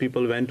 those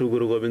people went to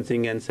Guru Gobind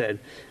Singh and said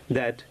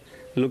that,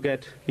 look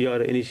at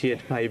your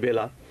initiate Bhai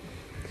Bela.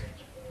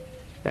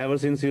 Ever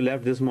since you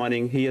left this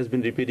morning, he has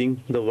been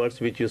repeating the words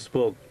which you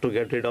spoke to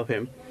get rid of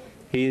him.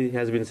 He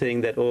has been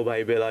saying that, oh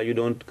Bhai Bela, you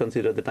don't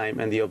consider the time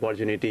and the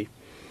opportunity.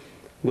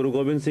 Guru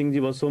Gobind Singh ji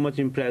was so much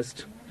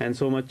impressed and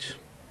so much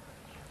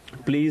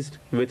pleased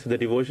with the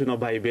devotion of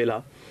Bhai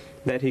Bela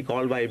that he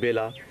called Bhai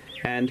Bela,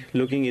 and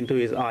looking into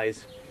his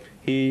eyes,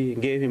 he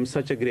gave him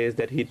such a grace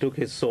that he took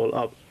his soul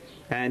up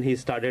and he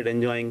started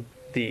enjoying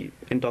the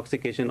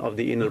intoxication of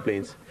the inner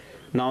planes.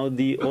 Now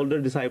the older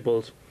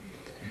disciples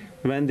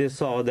when they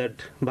saw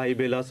that Bhai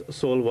Bela's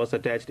soul was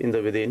attached in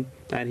the within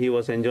and he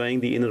was enjoying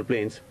the inner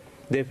planes,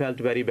 they felt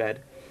very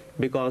bad,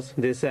 because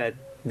they said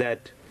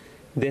that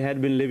they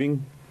had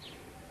been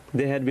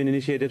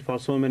initiated for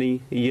so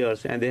many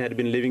years and they had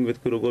been living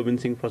with Guru Gobind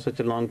Singh for such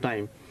a long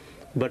time,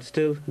 but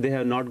still they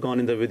have not gone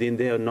in the within,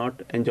 they have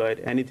not enjoyed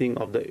anything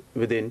of the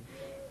within.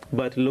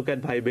 But look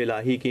at Bhai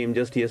Bela, he came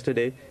just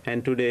yesterday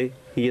and today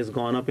he has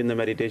gone up in the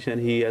meditation,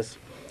 he has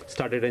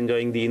started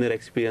enjoying the inner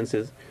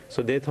experiences.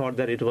 So they thought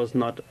that it was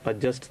not a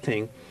just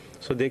thing.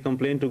 So they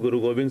complained to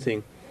Guru Gobind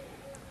Singh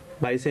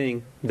by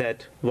saying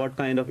that what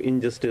kind of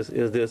injustice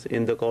is this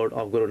in the court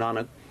of Guru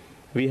Nanak?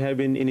 We have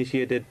been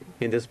initiated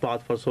in this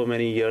path for so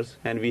many years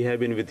and we have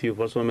been with you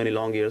for so many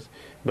long years,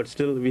 but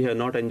still we have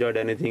not enjoyed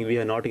anything, we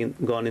have not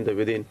gone in the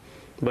within.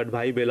 But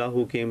Bhai Bela,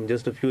 who came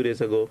just a few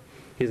days ago,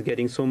 he is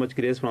getting so much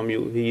grace from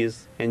you, he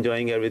is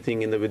enjoying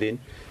everything in the within.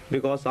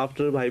 Because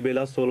after Bhai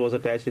Bela's soul was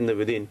attached in the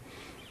within,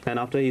 and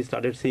after he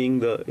started seeing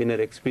the inner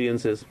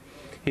experiences,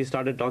 he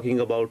started talking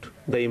about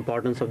the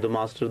importance of the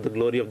master, the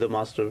glory of the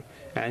master,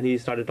 and he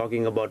started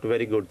talking about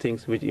very good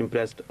things which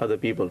impressed other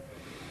people.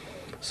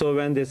 So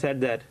when they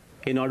said that,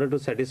 in order to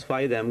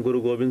satisfy them,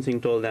 Guru Gobind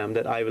Singh told them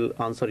that I will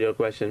answer your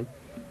question.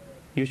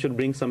 You should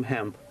bring some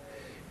hemp.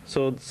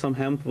 So some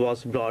hemp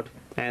was brought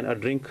and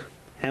a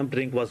hemp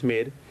drink was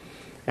made.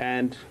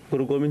 And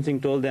Guru Gobind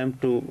Singh told them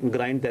to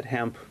grind that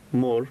hemp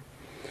more,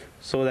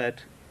 so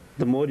that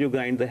the more you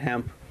grind the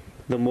hemp,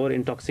 the more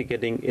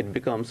intoxicating it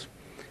becomes.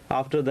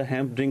 After the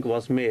hemp drink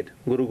was made,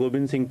 Guru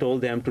Gobind Singh told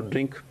them to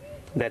drink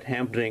that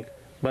hemp drink,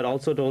 but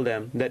also told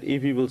them that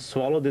if you will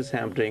swallow this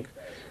hemp drink,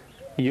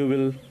 you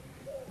will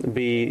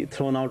be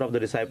thrown out of the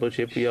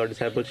discipleship, your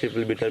discipleship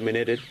will be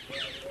terminated.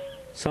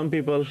 To some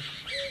people,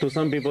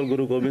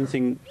 Guru Gobind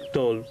Singh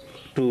told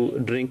to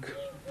drink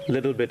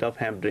little bit of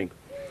hemp drink.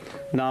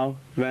 Now,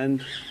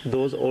 when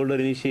those older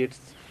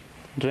initiates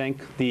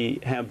drank the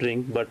hemp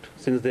drink, but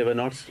since they were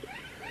not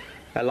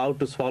allowed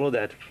to swallow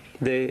that,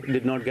 they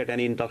did not get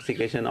any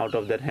intoxication out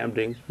of that hemp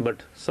drink.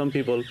 But some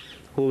people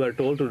who were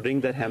told to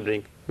drink that hemp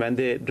drink, when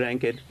they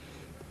drank it,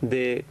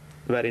 they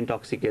were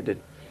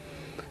intoxicated.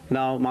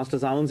 Now, Master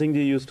Sant Singh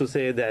Ji used to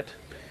say that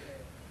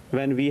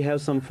when we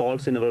have some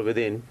faults in our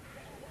within,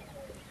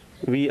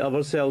 we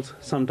ourselves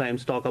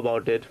sometimes talk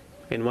about it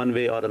in one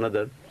way or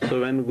another. So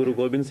when Guru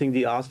Gobind Singh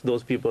Ji asked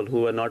those people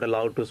who were not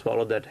allowed to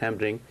swallow that hemp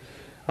drink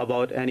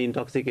about any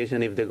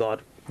intoxication if they got,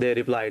 they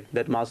replied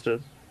that, Master,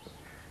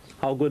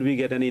 how could we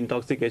get any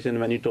intoxication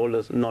when you told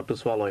us not to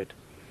swallow it?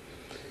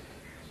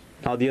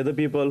 Now the other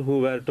people who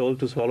were told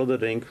to swallow the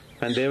drink,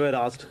 when they were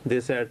asked, they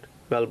said,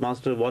 well,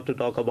 Master, what to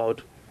talk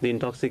about the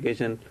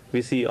intoxication?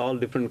 We see all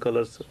different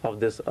colors of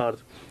this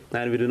earth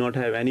and we do not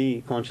have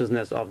any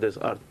consciousness of this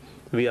earth.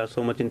 We are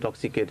so much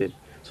intoxicated.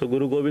 So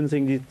Guru Gobind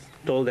Singh Ji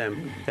told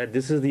them that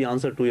this is the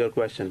answer to your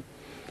question.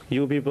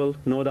 You people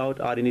no doubt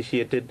are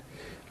initiated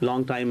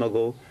long time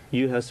ago.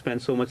 You have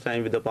spent so much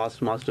time with the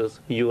past masters.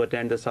 You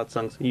attend the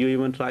satsangs. You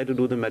even try to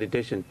do the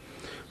meditation.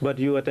 But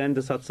you attend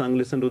the satsang,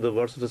 listen to the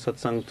words of the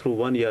satsang through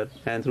 1 year,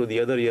 and through the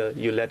other year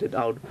you let it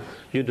out.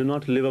 You do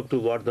not live up to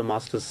what the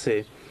masters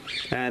say.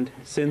 And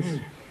since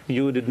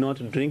you did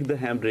not drink the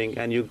hemp drink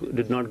and you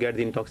did not get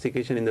the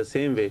intoxication in the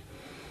same way,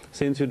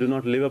 since you do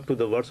not live up to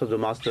the words of the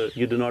master,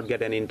 you do not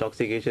get any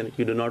intoxication,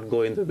 you do not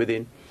go in the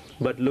within.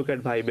 But look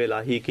at Bhai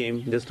Bela, he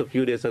came just a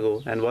few days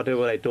ago and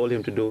whatever I told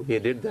him to do, he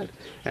did that.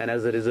 And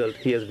as a result,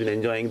 he has been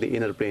enjoying the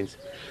inner planes.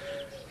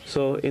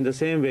 So in the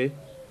same way,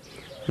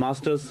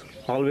 masters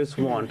always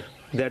want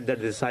that the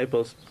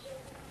disciples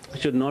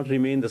should not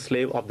remain the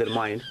slave of their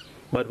mind.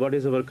 But what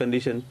is our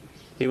condition?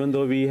 Even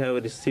though we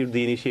have received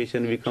the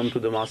initiation, we come to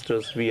the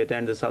masters, we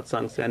attend the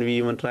satsangs, and we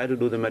even try to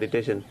do the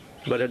meditation.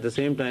 But at the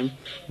same time,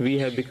 we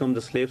have become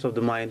the slaves of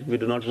the mind. We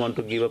do not want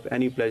to give up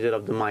any pleasure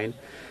of the mind.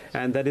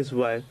 And that is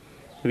why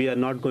we are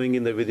not going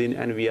in the within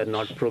and we are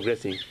not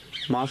progressing.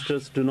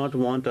 Masters do not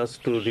want us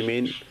to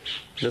remain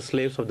the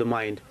slaves of the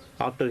mind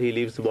after he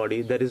leaves the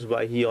body. That is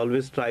why he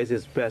always tries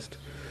his best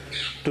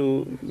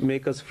to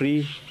make us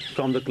free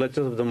from the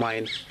clutches of the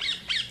mind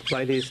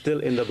while he is still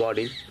in the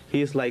body.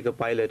 He is like a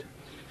pilot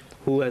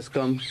who has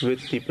come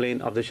with the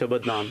plane of the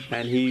Shabad Naam,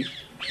 and he,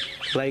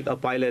 like a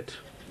pilot,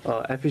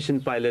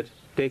 efficient pilot,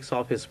 takes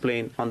off his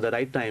plane on the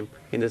right time.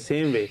 In the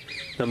same way,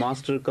 the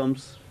master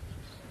comes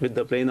with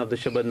the plane of the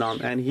Shabad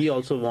Naam, and he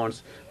also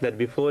wants that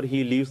before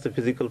he leaves the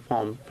physical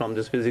form from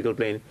this physical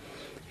plane,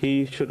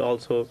 he should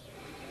also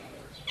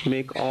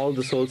make all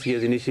the souls he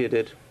has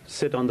initiated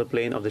sit on the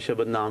plane of the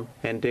Shabad Naam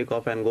and take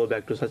off and go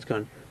back to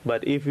Sachkhand.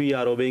 But if we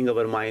are obeying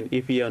our mind,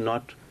 if we are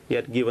not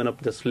yet given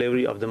up the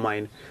slavery of the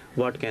mind,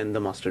 what can the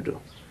master do?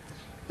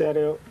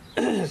 ਪਿਆਰਿਓ,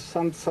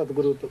 ਸੰਤ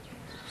ਸਤਿਗੁਰੂ ਤੋਂ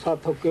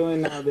ਸਾਥੋਂ ਕਿਉਂ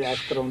ਇਹਨਾਂ ਅਭਿਆਸ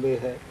ਕਰਾਉਂਦੇ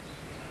ਹੈ?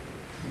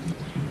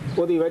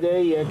 ਉਹਦੀ ਵਜ੍ਹਾ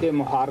ਇਹ ਹੈ ਕਿ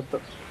ਮੁਹਾਰਤ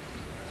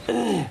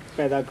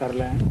ਪੈਦਾ ਕਰ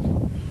ਲੈਣ,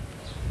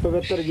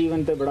 ਪਵਿੱਤਰ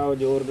ਜੀਵਨ ਤੇ ਬੜਾ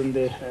ਜ਼ੋਰ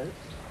ਦਿੰਦੇ ਹੈ।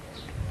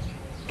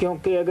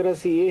 ਕਿਉਂਕਿ ਅਗਰ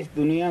ਅਸੀਂ ਇਸ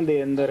ਦੁਨੀਆ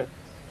ਦੇ ਅੰਦਰ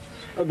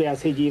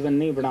ਅਭਿਆਸੀ ਜੀਵਨ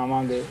ਨਹੀਂ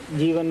ਬਣਾਵਾਂਗੇ,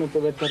 ਜੀਵਨ ਨੂੰ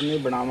ਪਵਿੱਤਰ ਨਹੀਂ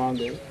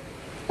ਬਣਾਵਾਂਗੇ,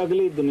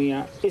 ਅਗਲੀ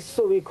ਦੁਨੀਆ ਇਸ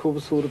ਤੋਂ ਵੀ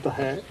ਖੂਬਸੂਰਤ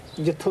ਹੈ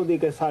ਜਿੱਥੋਂ ਦੀ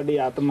ਕਿ ਸਾਡੀ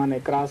ਆਤਮਾ ਨੇ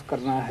ਕ੍ਰਾਸ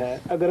ਕਰਨਾ ਹੈ।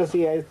 ਅਗਰ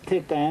ਅਸੀਂ ਇੱਥੇ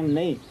ਕਾਇਮ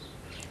ਨਹੀਂ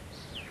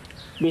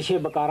ਵਿਸ਼ੇ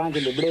ਬਕਾਰਾਂ 'ਚ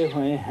ਲਿਬੜੇ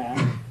ਹੋਏ ਹਾਂ,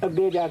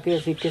 ਅੱਗੇ ਜਾ ਕੇ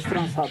ਅਸੀਂ ਕਿਸ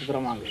ਤਰ੍ਹਾਂ ਸਾਬਤ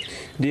ਰਵਾਂਗੇ?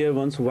 Dear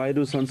ones, why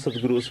do Sant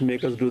Sadgurus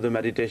make us do the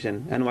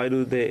meditation, and why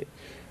do they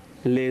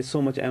lay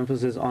so much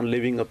emphasis on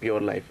living a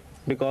pure life?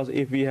 Because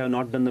if we have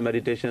not done the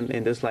meditation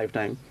in this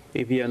lifetime,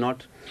 if we have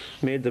not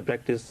made the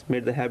practice,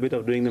 made the habit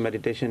of doing the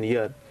meditation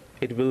here,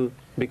 it will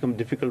become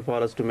difficult for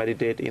us to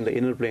meditate in the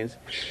inner planes,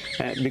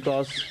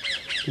 because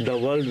the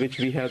world which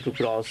we have to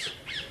cross,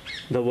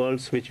 the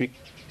worlds which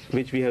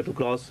we have to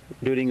cross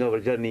during our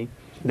journey,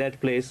 that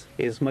place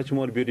is much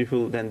more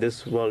beautiful than this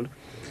world.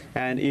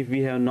 And if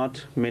we have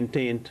not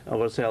maintained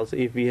ourselves,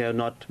 if we have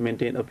not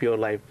maintained a pure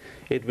life,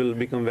 it will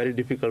become very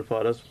difficult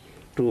for us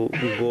to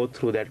go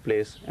through that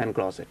place and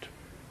cross it.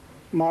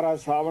 ਮਹਾਰਾਜ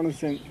ਸਾਵਣ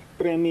ਸਿੰਘ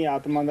ਪ੍ਰੇਮੀ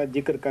ਆਤਮਾ ਦਾ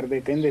ਜ਼ਿਕਰ ਕਰਦੇ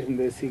ਕਹਿੰਦੇ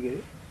ਹੁੰਦੇ ਸੀਗੇ,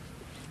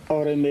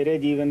 ਔਰ ਇਹ ਮੇਰੇ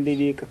ਜੀਵਨ ਦੀ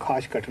ਵੀ ਇੱਕ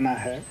ਖਾਸ ਘਟਨਾ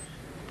ਹੈ।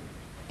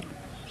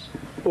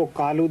 ਉਹ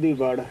ਕਾਲੂ ਦੀ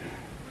ਵੜ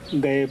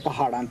ਗਏ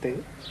ਪਹਾੜਾਂ ਤੇ,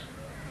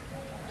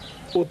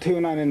 ਉੱਥੇ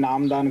ਉਹਨਾਂ ਨੇ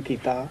ਨਾਮਦਾਨ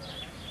ਕੀਤਾ,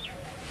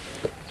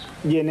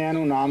 ਜਿਨ੍ਹਾਂ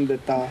ਨੂੰ ਨਾਮ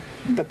ਦਿੱਤਾ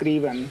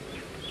ਤਕਰੀਬਨ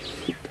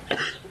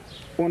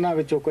ਉਹਨਾਂ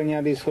ਵਿੱਚੋਂ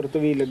ਕਈਆਂ ਦੀ ਸੁਰਤ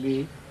ਵੀ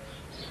ਲੱਗੀ,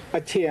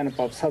 ਅੱਛੇ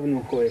ਅਨੁਭਵ ਸਭ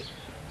ਨੂੰ ਹੋਏ।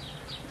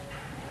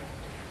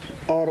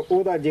 ਔਰ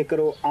ਉਹਦਾ ਜ਼ਿਕਰ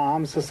ਉਹ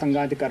ਆਮ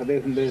ਸਤਸੰਗਾਂ 'ਚ ਕਰਦੇ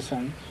ਹੁੰਦੇ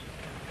ਸਨ।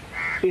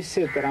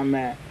 ਇਸੇ ਤਰ੍ਹਾਂ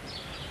ਮੈਂ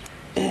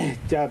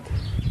ਜਦ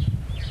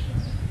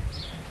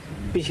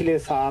ਪਿਛਲੇ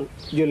ਸਾਲ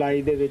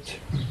ਜੁਲਾਈ ਦੇ ਵਿੱਚ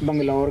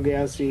ਬੰਗਲੌਰ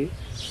ਗਿਆ ਸੀ,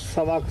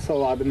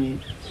 125 ਆਦਮੀ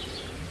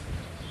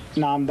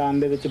ਨਾਮਦਾਨ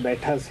ਦੇ ਵਿੱਚ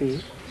ਬੈਠਾ ਸੀ।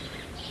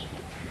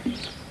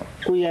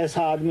 ਕੋਈ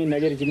ਐਸਾ ਆਦਮੀ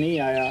ਨਜ਼ਰ 'ਚ ਨਹੀਂ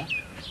ਆਇਆ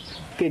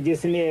ਕਿ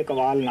ਜਿਸ ਨੇ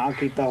ਇਕਬਾਲ ਨਾ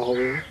ਕੀਤਾ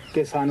ਹੋਵੇ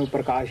ਕਿ ਸਾਨੂੰ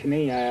ਪ੍ਰਕਾਸ਼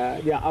ਨਹੀਂ ਆਇਆ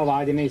ਜਾਂ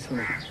ਆਵਾਜ਼ ਨਹੀਂ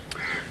ਸੁਣੀ।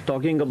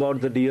 Talking about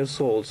the dear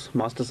souls,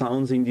 Master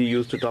Sant Singh Ji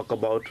used to talk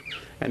about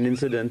an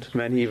incident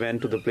when he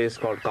went to the place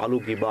called Kalu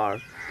Ki Bar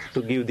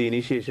to give the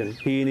initiation.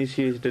 He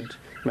initiated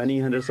many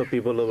hundreds of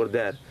people over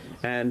there,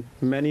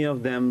 and many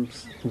of them,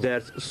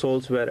 their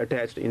souls were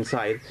attached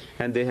inside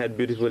and they had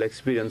beautiful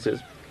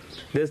experiences.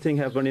 This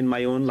thing happened in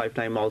my own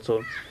lifetime also.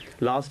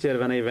 Last year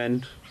when I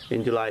went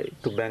in July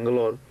to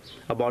Bangalore,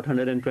 about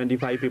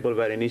 125 people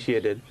were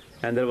initiated,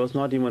 and there was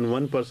not even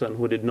one person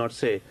who did not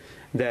say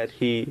that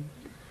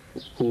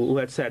who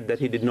had said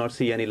that he did not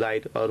see any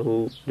light or who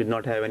did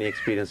not have any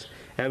experience.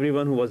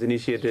 Everyone who was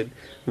initiated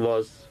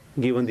was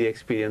given the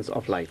experience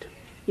of light.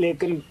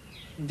 ਲੇਕਿਨ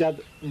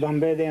ਜਦ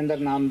ਬੰਬੇ ਦੇ ਅੰਦਰ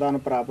ਨਾਮਦਾਨ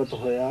ਪ੍ਰਾਪਤ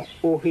ਹੋਇਆ,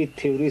 ਉਹੀ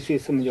theory ਸੀ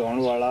ਸਮਝਾਉਣ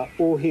ਵਾਲਾ,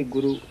 ਉਹੀ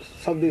ਗੁਰੂ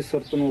ਸਭ ਦੀ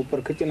ਸੁਰਤ ਨੂੰ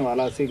ਉੱਪਰ ਖਿੱਚਣ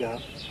ਵਾਲਾ ਸੀਗਾ।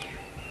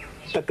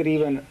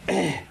 ਤਕਰੀਬਨ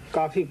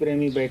ਕਾਫੀ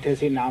ਪ੍ਰੇਮੀ ਬੈਠੇ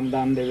ਸੀ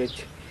ਨਾਮਦਾਨ ਦੇ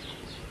ਵਿੱਚ।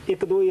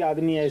 ਇੱਕ ਦੋ ਹੀ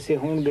ਆਦਮੀ ਐਸੇ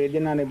ਹੋਣਗੇ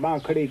ਜਿਨ੍ਹਾਂ ਨੇ ਬਾਂਹ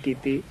ਖੜੀ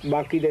ਕੀਤੀ,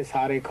 ਬਾਕੀ ਦੇ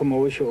ਸਾਰੇ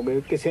ਖਾਮੋਸ਼ ਹੋ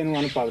ਗਏ, ਕਿਸੇ ਨੂੰ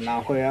ਅਨੁਭਵ ਨਾ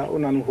ਹੋਇਆ,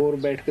 ਉਹਨਾਂ ਨੂੰ ਹੋਰ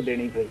ਬੈਠਕ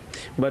ਦੇਣੀ ਪਈ।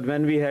 But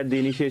when we had the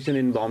initiation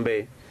in Bombay,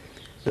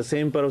 the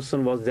same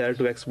person was there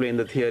to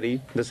explain the theory,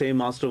 the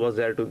same master was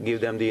there to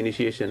give them the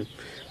initiation.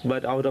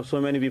 But out of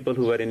so many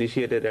people who were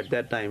initiated at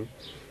that time,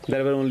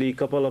 there were only a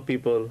couple of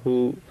people who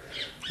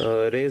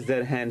raised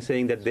their hand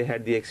saying that they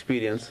had the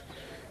experience.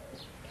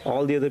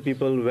 All the other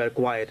people were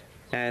quiet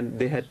and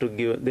they had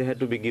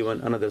to be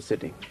given another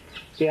sitting.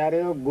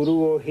 ਪਿਆਰਿਓ, ਗੁਰੂ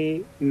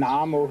ਉਹੀ,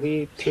 ਨਾਮ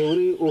ਉਹੀ,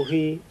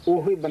 theory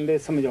ਉਹੀ ਬੰਦੇ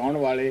ਸਮਝਾਉਣ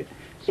ਵਾਲੇ।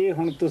 ਇਹ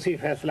ਹੁਣ ਤੁਸੀਂ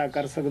ਫੈਸਲਾ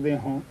ਕਰ ਸਕਦੇ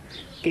ਹੋ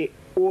ਕਿ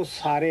ਉਹ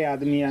ਸਾਰੇ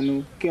ਆਦਮੀਆਂ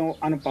ਨੂੰ ਕਿਉਂ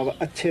ਅਨੁਭਵ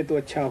ਅੱਛੇ ਤੋਂ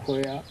ਅੱਛਾ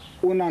ਹੋਇਆ,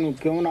 ਉਹਨਾਂ ਨੂੰ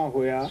ਕਿਉਂ ਨਾ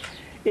ਹੋਇਆ।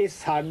 ਇਹ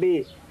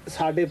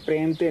ਸਾਡੇ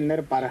ਪ੍ਰੇਮ ਤੇ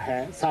ਨਿਰਭਰ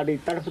ਹੈ, ਸਾਡੀ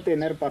ਤੜਫ ਤੇ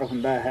ਨਿਰਭਰ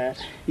ਹੁੰਦਾ ਹੈ,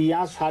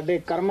 ਜਾਂ ਸਾਡੇ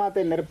ਕਰਮਾਂ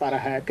ਤੇ ਨਿਰਭਰ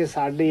ਹੈ ਕਿ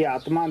ਸਾਡੀ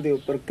ਆਤਮਾ ਦੇ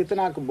ਉੱਪਰ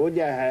ਕਿਤਨਾ ਕੁ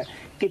ਬੋਝਾ ਹੈ,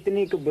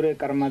 ਕਿਤਨੀ ਕੁ ਬੁਰੇ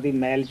ਕਰਮਾਂ ਦੀ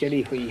ਮੈਲ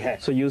ਚੜੀ ਹੋਈ ਹੈ।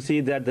 So you see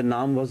that the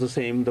Naam was the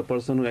same, the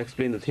person who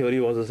explained the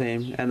theory was the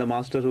same, and the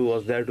master who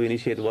was there to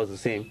initiate was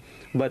the same.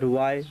 But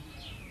why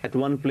at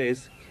one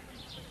place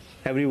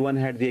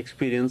everyone had the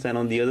experience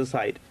and on the other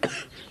side,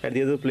 at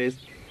the other place,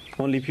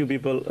 only few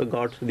people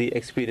got the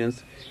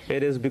experience?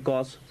 It is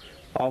because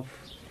of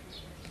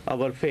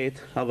our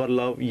faith, our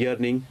love,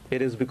 yearning.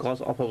 It is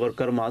because of our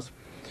karmas.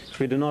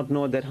 We do not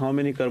know that how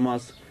many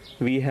karmas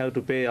we have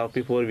to pay off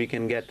before we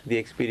can get the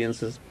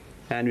experiences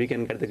and we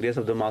can get the grace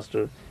of the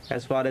master.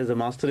 As far as the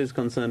master is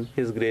concerned,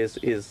 his grace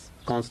is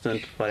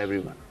constant for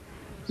everyone.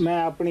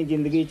 मैं अपनी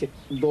जिंदगी च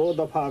 2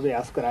 दफ़ा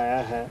अभ्यास कराया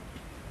है।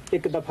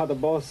 एक दफ़ा तो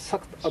बहुत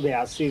सख्त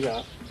अभ्यास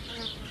सीगा,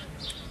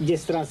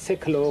 जिस तरह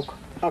सिख लोग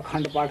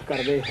अखंड पाठ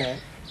करते हैं।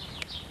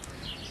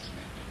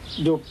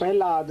 जो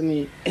पहला आदमी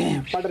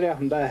पढ़ रहा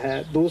हुंदा है,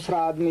 दूसरा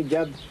आदमी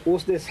जब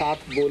उसके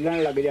साथ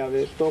बोलने लग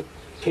जाए तो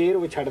फिर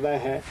वो छड़ता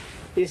है।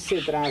 इसी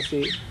तरह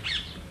से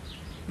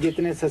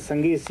जितने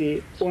सत्संगी सी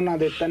उन्होंने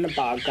दे 3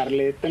 भाग कर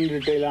ले, 3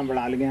 डिटेलां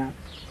बना लियां,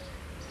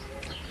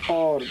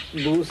 और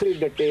दूसरी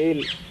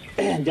डिटेल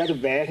जब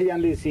बैठ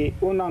जाती सी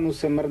उन्होंने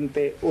सिमरन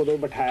ते उदों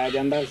बिठाया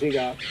जाता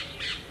सीगा।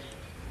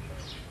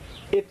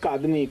 एक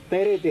आदमी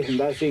पहरे ते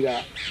हुंदा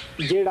सीगा,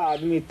 ਜਿਹੜਾ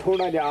ਆਦਮੀ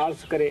ਥੋੜਾ ਜਿਹਾ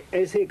ਆਲਸ ਕਰੇ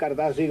ਐਸੇ ਹੀ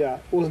ਕਰਦਾ ਸੀਗਾ,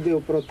 ਉਸ ਦੇ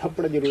ਉੱਪਰੋਂ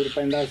ਥੱਪੜ ਜ਼ਰੂਰ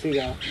ਪੈਂਦਾ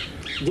ਸੀਗਾ।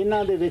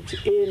 ਜਿਨ੍ਹਾਂ ਦੇ ਵਿੱਚ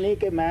ਇਹ ਨਹੀਂ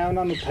ਕਿ ਮੈਂ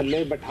ਉਹਨਾਂ ਨੂੰ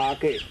ਥੱਲੇ ਬਿਠਾ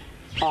ਕੇ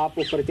ਆਪ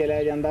ਉੱਪਰ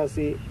ਚਲਿਆ ਜਾਂਦਾ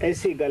ਸੀ,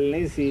 ਐਸੀ ਗੱਲ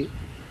ਨਹੀਂ ਸੀ।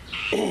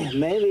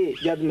 मैं भी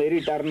जब मेरी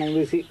टर्न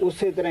आउंदी सी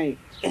उस तरह ही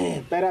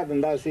पहरा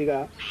दिंदा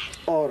सीगा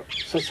और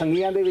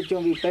सत्संगियां दे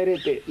विचों भी पहरे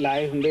ते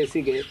लाए हुंदे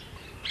सीगे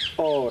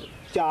और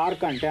 4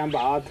 घंटिਆਂ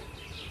बाद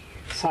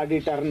साडी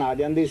टर्न आ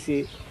जांदी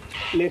सी।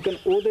 लेकिन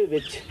ਉਹਦੇ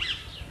ਵਿੱਚ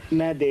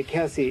मैं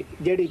देखिया सी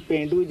ਜਿਹੜੀ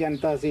पेंडू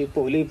जनता सी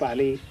भोली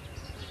भाली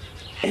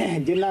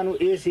जिन्हां नूं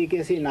ਇਹ ਸੀ कि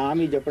ਅਸੀਂ नाम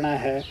ही जपना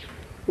है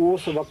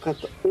उस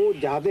वक्त वो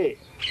ज़्यादा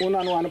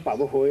उन्होंने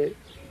अनुभव होए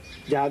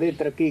ज़्यादा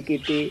तरक्की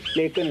की।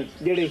 लेकिन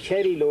ਜਿਹੜੇ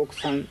शहरी लोग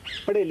सन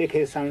पढ़े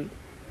लिखे सन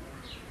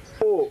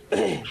वो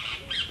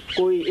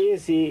कोई ये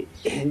सी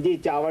जी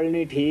चावल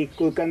नहीं ठीक,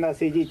 कोई कहता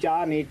सी जी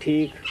चाह नहीं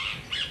ठीक,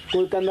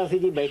 कोई कहता सी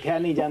जी बैठा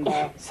नहीं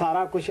जाता,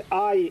 सारा कुछ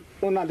आ ही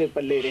उन्हां दे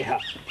पल्ले रहा।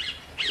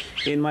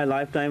 In my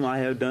lifetime, I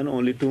have done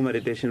only 2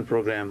 meditation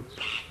programs.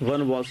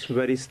 One was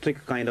very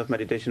strict kind of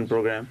meditation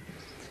program,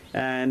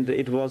 and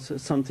it was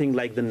something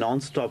like the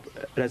non-stop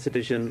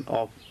recitation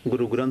of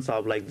Guru Granth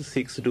Sahib, like the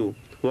Sikhs do.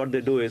 What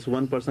they do is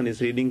one person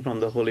is reading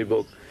from the holy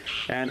book,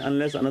 and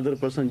unless another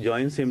person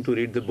joins him to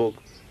read the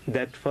book,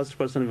 that first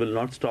person will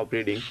not stop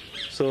reading.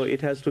 So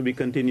it has to be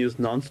continuous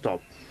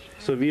non-stop.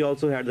 So we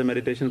also had the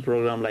meditation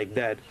program like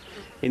that.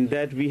 In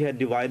that we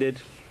had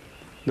divided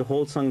the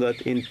whole Sangat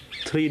in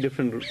 3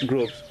 different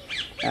groups,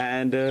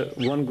 and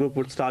one group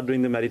would start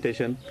doing the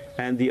meditation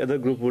and the other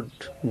group would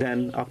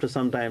then after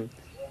some time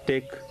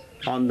take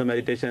on the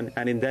meditation,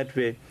 and in that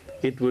way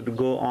it would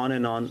go on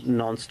and on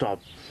non-stop.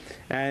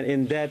 And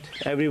in that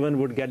everyone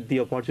would get the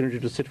opportunity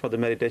to sit for the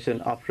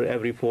meditation after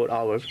every 4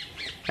 hours,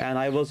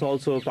 and I was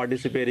also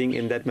participating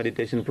in that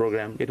meditation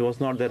program. It was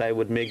not that I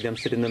would make them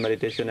sit in the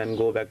meditation and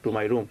go back to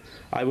my room.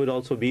 I would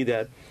also be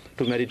there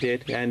to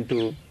meditate and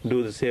to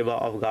do the seva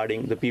of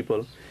guarding the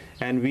people.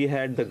 And we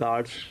had the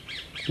guards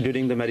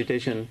during the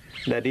meditation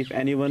that if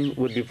anyone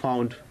would be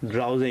found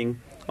drowsing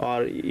or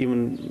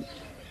even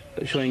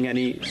showing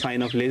any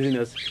sign of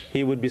laziness,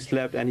 he would be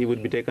slapped and he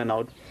would be taken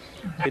out.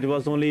 It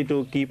was only to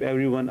keep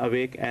everyone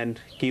awake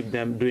and keep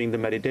them doing the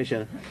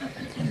meditation.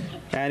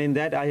 And in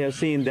that I have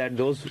seen that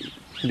those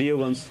dear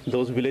ones,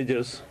 those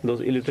villagers,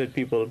 those illiterate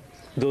people,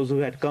 those who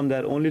had come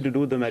there only to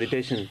do the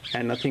meditation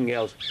and nothing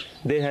else,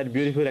 they had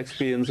beautiful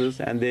experiences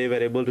and they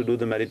were able to do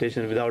the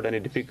meditation without any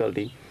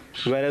difficulty.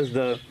 Whereas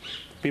the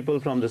people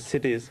from the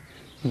cities,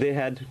 they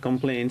had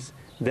complaints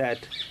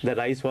that the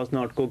rice was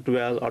not cooked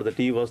well, or the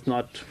tea was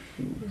not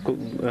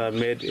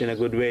made in a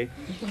good way,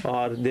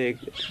 or they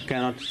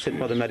cannot sit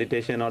for the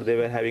meditation, or they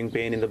were having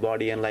pain in the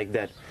body and like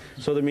that.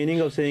 So the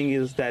meaning of saying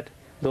is that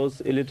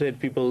those illiterate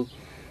people,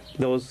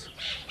 those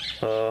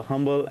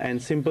humble and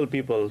simple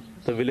people,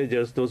 the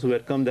villagers, those who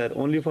had come there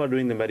only for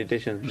doing the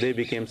meditation, they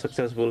became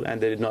successful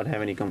and they did not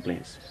have any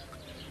complaints.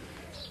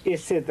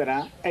 इसी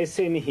तरह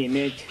ऐसे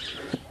महीने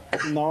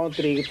 9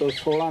 तरीक तो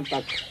 16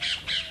 तक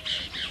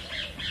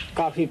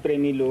काफ़ी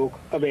प्रेमी लोग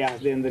अभ्यास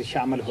के अंदर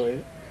शामिल होए,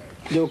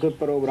 जो कि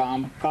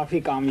प्रोग्राम काफ़ी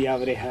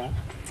कामयाब रहा।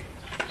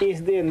 इस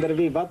दे अंदर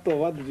भी वध तो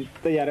वध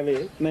तजर्बे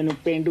मैनू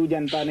पेंडू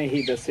जनता ने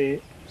ही दसे,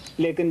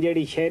 लेकिन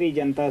जिहड़ी शहरी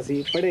जनता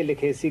सी पढ़े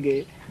लिखे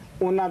सीगे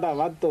उन्हां दा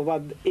वध तो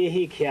वध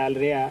यही ख्याल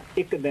रहा।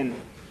 एक दिन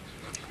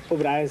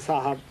उबराए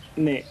साहब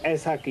ने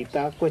ऐसा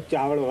किया, कुछ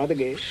चावल वध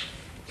गए,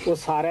 वो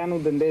सारिਆਂ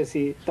ਨੂੰ ਦਿੰਦੇ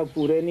ਸੀ ਤਾਂ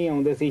ਪੂਰੇ नहीं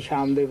आउंदे सी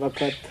शाम ਦੇ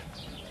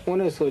वक्त।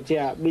 उन्हें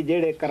सोचा भी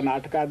ਜਿਹੜੇ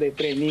ਕਰਨਾਟਕਾ ਦੇ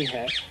प्रेमी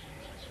है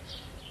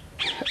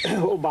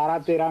वो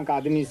 12-13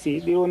 आदमी सी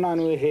भी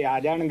उन्होंने ये आ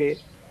जाएंगे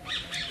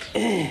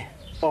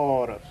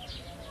और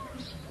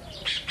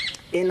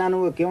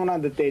इन्हों क्यों ना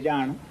दिते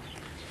जान।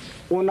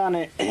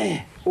 उन्होंने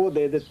वो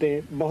दे दिते।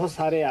 बहुत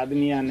सारे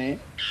आदमियों ने,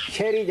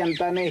 शहरी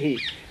जनता ने ही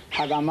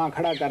हगामा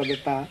खड़ा कर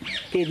दिता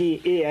कि जी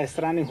ये इस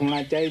तरह नहीं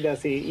होना चाहिए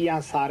सी, या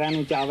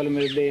सारिਆਂ चावल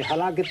मिलते।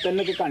 हालांकि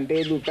 3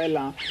 घंटे तो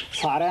पहला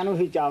सारिਆਂ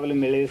ही चावल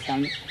मिले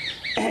सन।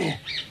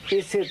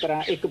 इस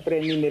तरह एक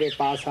प्रेमी मेरे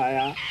पास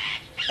आया,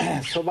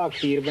 सुबह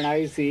खीर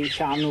बनाई सी,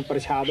 शाम नूं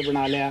प्रसाद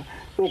बना लिया।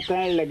 वो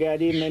कहन लग्या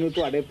जी मैनू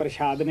तुहाडे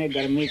प्रसाद ने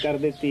गर्मी कर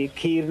दी,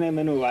 खीर ने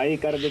मैनू वाही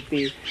कर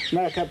दी।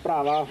 मैं आख्या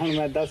भरावा हुण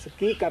मैं दस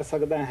की कर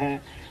सकदा है,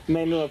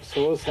 मैनू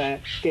अफसोस है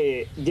कि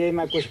जे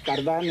मैं कुछ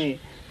करदा नहीं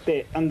तो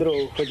अंदरों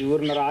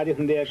हजूर नाराज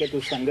हुंदे आ कि तू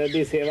संगत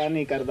की सेवा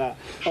नहीं करदा,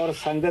 और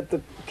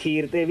संगत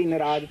खीर ते भी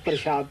नाराज,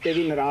 प्रसाद ते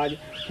भी नाराज।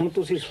 हुण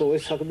तुसीं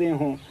सोच सकदे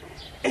हो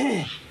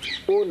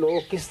वो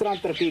लोग किस तरह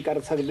तरक्की कर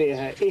सकते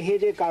हैं। यह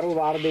जे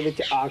कारोबार दे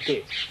विच आके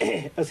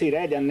असी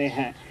रह जाते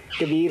हैं।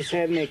 कबीर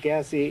साहब ने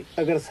कहा सी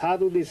अगर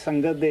साधु की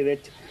संगत दे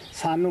विच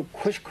सानू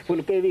खुश्क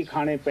फुलके भी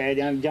खाने पै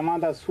जाण, जमां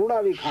दा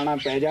सूड़ा भी खाना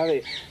पै जावे,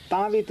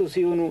 तां भी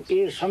तुसी उहनूं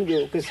ये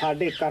समझो कि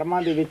साडे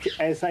कर्मां दे विच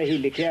ऐसा ही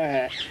लिखिया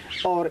है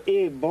और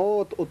ये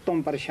बहुत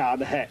उत्तम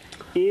प्रसाद है।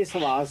 इस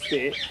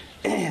वास्ते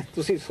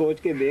तुसी सोच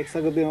के देख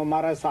सकते हो।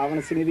 महाराज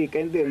सावन सिंह भी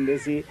कहते हुंदे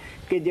सी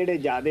कि ਜਿਹੜੇ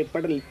ज़्यादा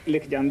पढ़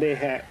लिख जाते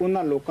हैं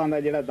उन्होंने लोगों का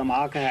जोड़ा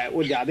दिमाग है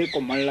वो ज़्यादा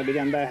घूमन लग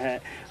जाता है,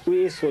 वो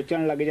ये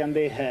सोचन लग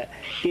जाते हैं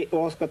कि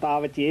उस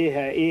किताब ये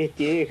है,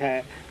 ये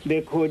है।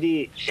 देखो जी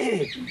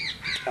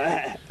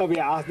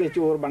अभ्यास के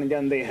चोर बन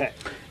जाते हैं।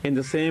 In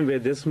the same way,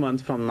 this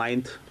month from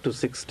 9th to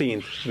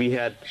 16th, we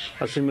had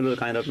a similar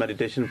kind of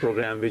meditation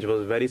program which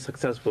was very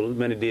successful.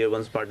 Many dear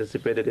ones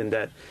participated in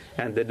that,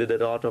 and they did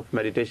a lot of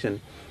meditation.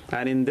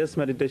 And in this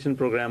meditation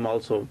program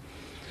also,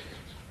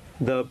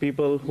 the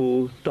people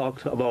who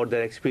talked about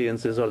their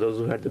experiences, or those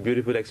who had the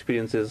beautiful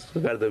experiences,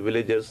 were the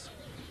villagers,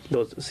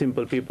 those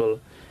simple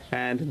people,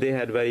 and they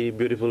had very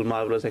beautiful,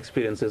 marvelous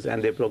experiences,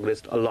 and they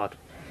progressed a lot.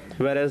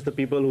 Whereas the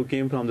people who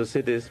came from the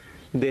cities,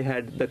 they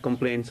had the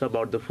complaints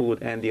about the food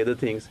and the other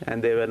things,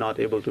 and they were not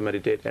able to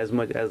meditate as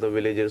much as the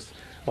villagers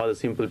or the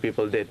simple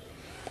people did.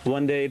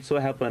 One day it so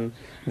happened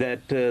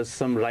that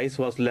some rice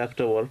was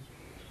left over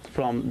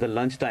from the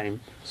lunchtime.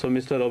 So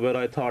Mr.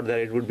 Oberoi thought that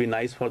it would be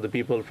nice for the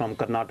people from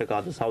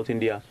Karnataka, the South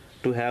India,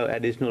 to have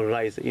additional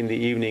rice in the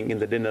evening in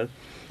the dinner.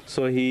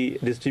 So he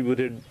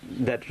distributed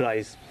that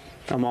rice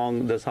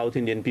among the South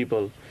Indian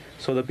people.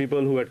 So the people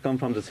who had come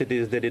from the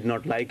cities, they did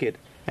not like it,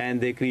 and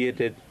they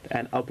created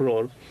an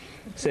uproar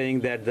saying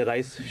that the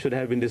rice should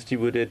have been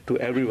distributed to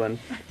everyone,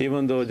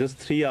 even though just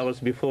 3 hours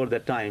before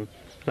that time,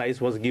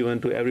 rice was given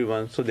to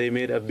everyone. So they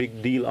made a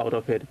big deal out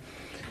of it,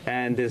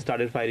 and they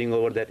started fighting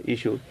over that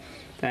issue.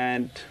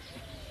 And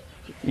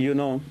you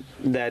know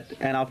that,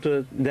 and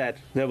after that,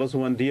 there was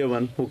one dear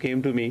one who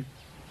came to me,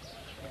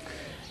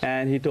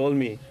 and he told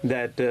me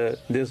that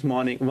this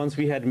morning, once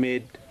we had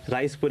made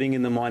rice pudding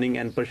in the morning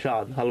and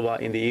prasad, halwa,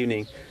 in the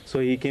evening, so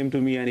he came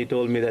to me and he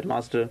told me that,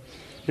 Master,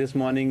 this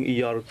morning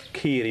your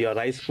kheer, your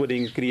rice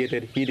pudding,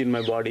 created heat in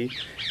my body,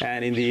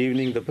 and in the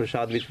evening the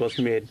prasad which was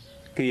made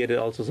created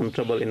also some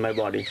trouble in my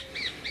body.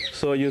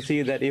 So you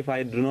see that if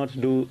I do not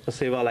do a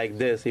seva like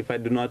this, if I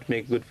do not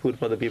make good food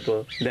for the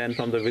people, then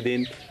from the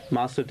within,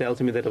 Master tells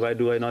me that why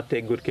do I not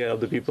take good care of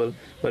the people?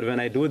 But when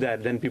I do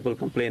that, then people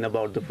complain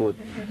about the food.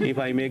 If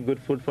I make good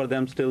food for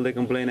them, still they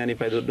complain, and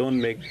if I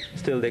don't make,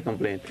 still they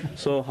complain.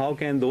 So how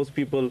can those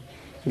people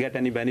get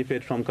any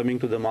benefit from coming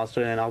to the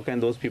Master, and how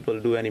can those people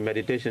do any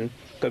meditation?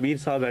 Kabir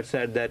Sahib had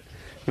said that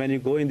when you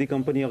go in the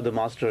company of the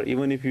Master,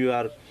 even if you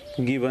are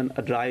given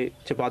a dry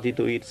chapati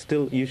to eat,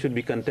 still you should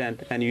be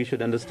content, and you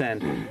should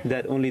understand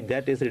that only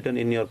that is written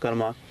in your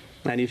karma,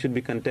 and you should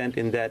be content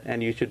in that,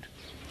 and you should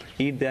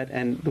eat that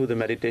and do the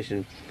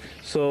meditation.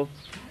 So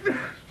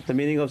the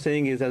meaning of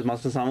saying is, as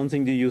Master Sant Ajaib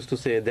Singh Ji used to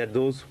say, that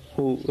those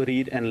who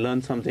read and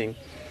learn something,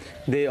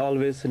 they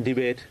always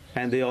debate,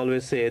 and they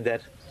always say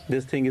that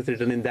this thing is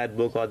written in that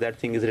book, or that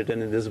thing is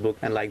written in this book,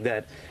 and like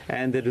that,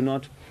 and they do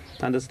not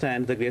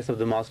understand the grace of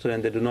the Master,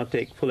 and they do not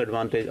take full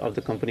advantage of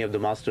the company of the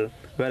Master.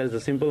 Whereas the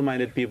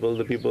simple-minded people,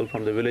 the people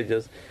from the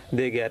villages,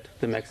 they get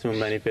the maximum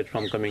benefit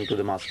from coming to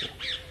the Master.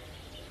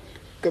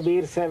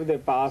 Kabir Sahib de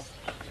paas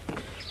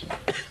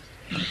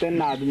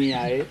तीन आदमी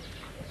आए,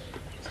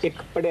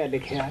 एक पढ़िया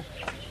लिखिया,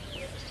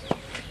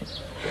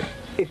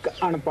 एक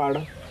अनपढ़,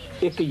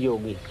 एक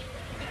योगी।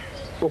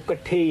 वो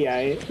इकट्ठे ही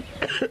आए,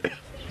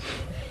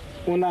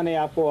 उन्होंने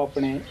आपो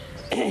अपने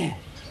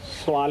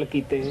सवाल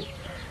किए।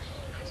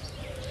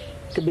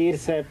 कबीर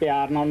साहब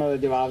प्यार नाल उन्होंने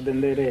जवाब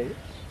देंदे रहे,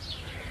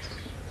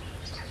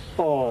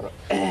 और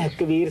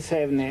कबीर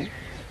साहब ने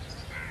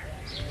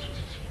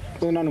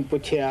उन्होंने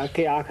पूछा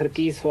कि आखिर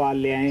की सवाल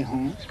ले आए हो।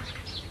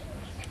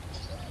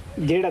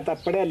 ਜਿਹੜਾ ਤਾਂ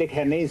ਪੜ੍ਹਿਆ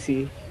ਲਿਖਿਆ ਨਹੀਂ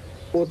ਸੀ,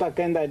 ਉਹ ਤਾਂ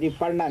ਕਹਿੰਦਾ ਜੀ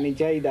ਪੜ੍ਹਨਾ ਨਹੀਂ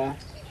ਚਾਹੀਦਾ।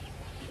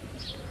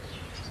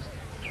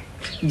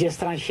 ਜਿਸ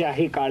ਤਰ੍ਹਾਂ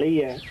ਸ਼ਾਹੀ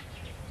ਕਾਲੀ ਹੈ,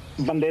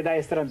 ਬੰਦੇ ਦਾ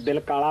ਇਸ ਤਰ੍ਹਾਂ ਦਿਲ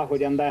ਕਾਲਾ ਹੋ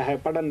ਜਾਂਦਾ ਹੈ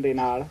ਪੜ੍ਹਨ ਦੇ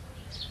ਨਾਲ,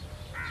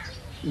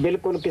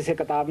 ਬਿਲਕੁਲ ਕਿਸੇ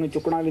ਕਿਤਾਬ ਨੂੰ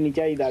ਚੁੱਕਣਾ ਵੀ ਨਹੀਂ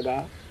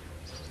ਚਾਹੀਦਾਗਾ।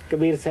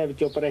 ਕਬੀਰ ਸਾਹਿਬ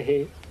ਚੁੱਪ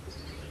ਰਹੇ,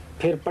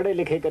 ਫਿਰ ਪੜ੍ਹੇ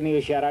ਲਿਖੇ ਕੰਨੀ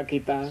ਇਸ਼ਾਰਾ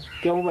ਕੀਤਾ,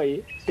 ਕਿਉਂ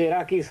ਭਾਈ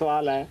ਤੇਰਾ ਕੀ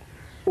ਸਵਾਲ ਹੈ?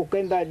 ਉਹ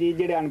ਕਹਿੰਦਾ ਜੀ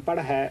ਜਿਹੜੇ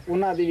ਅਨਪੜ੍ਹ ਹੈ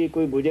ਉਹਨਾਂ ਦੀ ਵੀ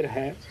ਕੋਈ ਗੁਜ਼ਰ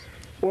ਹੈ,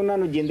 ਉਹਨਾਂ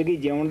ਨੂੰ ਜ਼ਿੰਦਗੀ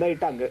ਜਿਉਣ ਦਾ ਹੀ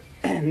ਢੰਗ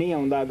ਨਹੀਂ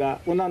ਆਉਂਦਾਗਾ।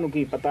 ਉਹਨਾਂ ਨੂੰ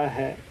ਕੀ ਪਤਾ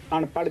ਹੈ,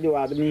 ਅਨਪੜ੍ਹ ਜੋ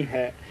ਆਦਮੀ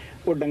ਹੈ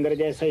ਉਹ ਡੰਗਰ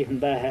ਜੈਸਾ ਹੀ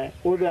ਹੁੰਦਾ ਹੈ,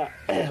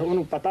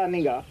 ਉਹਨੂੰ ਪਤਾ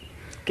ਨਹੀਂਗਾ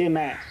ਕਿ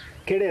ਮੈਂ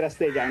ਕਿਹੜੇ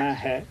ਰਸਤੇ ਜਾਣਾ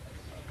ਹੈ।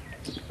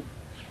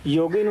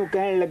 ਯੋਗੀ ਨੂੰ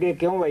ਕਹਿਣ ਲੱਗੇ,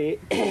 ਕਿਉਂ ਬਈ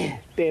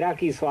ਤੇਰਾ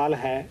ਕੀ ਸਵਾਲ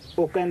ਹੈ?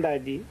 ਉਹ ਕਹਿੰਦਾ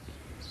ਜੀ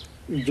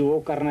ਜੋ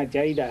ਕਰਨਾ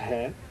ਚਾਹੀਦਾ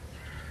ਹੈ,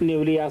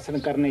 ਨਿਵਲੀ ਆਸਨ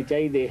ਕਰਨੇ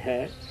ਚਾਹੀਦੇ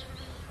ਹੈ,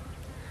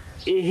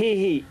 ਇਹੀ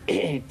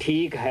ਹੀ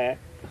ਠੀਕ ਹੈ।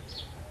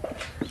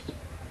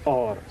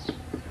 और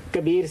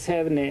कबीर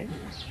साहब ने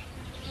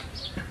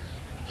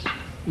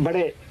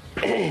बड़े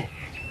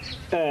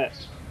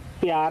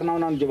प्यार नाल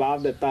उन्होंने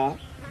जवाब दिता,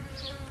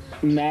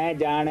 मैं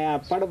जानिया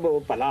पढ़बो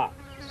भला,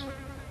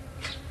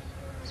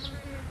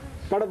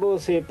 पढ़बो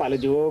से भल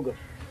जोग,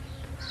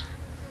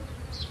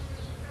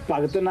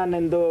 भगत ना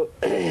निंदो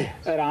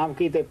राम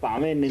की ते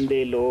भावें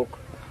निंदे लोग।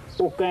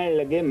 वो कहने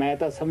लगे मैं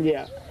तो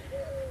समझिया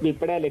भी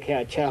पढ़िया लिखिया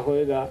अच्छा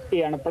होएगा,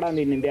 ये अनपढ़ां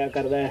दी निंदिया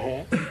करता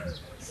है।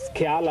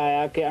 ख्याल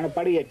आया कि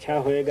अनपढ़ ही अच्छा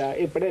होएगा,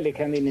 ये पढ़े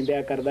लिखिया की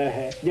निंदिया करता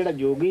है। जिहड़ा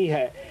योगी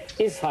है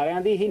ये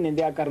सारियां दी ही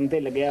निंदिया करन ते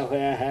लग्या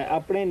होया है,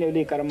 अपने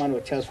निवली कर्मां नूं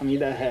अच्छा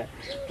समझदा है।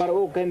 पर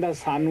वो कहंदा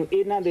सानू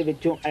इन्हां दे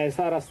विचों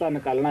ऐसा रस्ता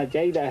निकालना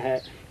चाहिदा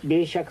है,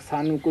 बेशक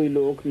सानू कोई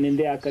लोग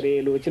निंदिया करे,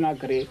 आलोचना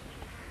करे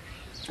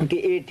कि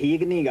ये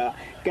ठीक नहीं गा।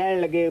 कहने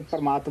लगे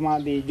परमात्मा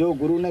दी जो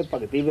गुरु ने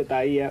भगती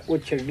बताई है वो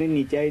छड्डनी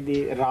नहीं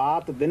चाहिदी,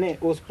 रात दिने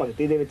उस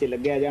भगती दे विच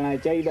लग्या जाना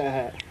चाहिदा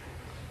है।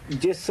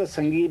 जिस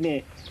संगी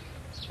ने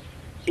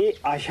ਇਹ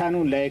ਆਸ਼ਾ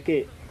ਨੂੰ ਲੈ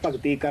ਕੇ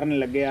ਭਗਤੀ ਕਰਨ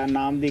ਲੱਗਿਆ,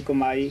 ਨਾਮ ਦੀ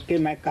ਕਮਾਈ ਕਿ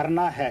ਮੈਂ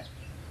ਕਰਨਾ ਹੈ,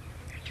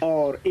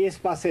 ਔਰ ਇਸ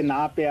ਪਾਸੇ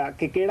ਨਾ ਪਿਆ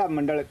ਕਿ ਕਿਹੜਾ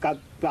ਮੰਡਲ ਕਦ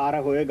ਪਾਰ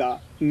ਹੋਏਗਾ।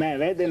 ਮੈਂ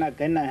ਵੈਦੇ ਨਾਲ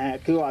ਕਹਿਣਾ ਹੈ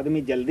ਕਿ ਉਹ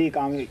ਆਦਮੀ ਜਲਦੀ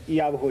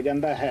ਕਾਮਯਾਬ ਹੋ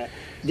ਜਾਂਦਾ ਹੈ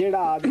ਜਿਹੜਾ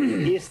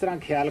ਆਦਮੀ ਇਸ ਤਰ੍ਹਾਂ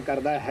ਖਿਆਲ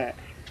ਕਰਦਾ ਹੈ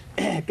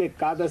ਕਿ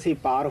ਕਦ ਅਸੀਂ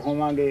ਪਾਰ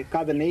ਹੋਵਾਂਗੇ,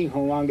 ਕਦ ਨਹੀਂ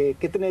ਹੋਵਾਂਗੇ,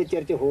 ਕਿਤਨੇ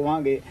ਚਿਰ 'ਚ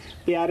ਹੋਵਾਂਗੇ।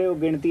 ਪਿਆਰੇ ਉਹ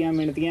ਗਿਣਤੀਆਂ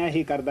ਮਿਣਤੀਆਂ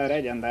ਹੀ ਕਰਦਾ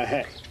ਰਹਿ ਜਾਂਦਾ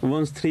ਹੈ।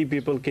 Once 3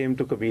 people came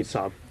to Kabir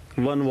Sahib.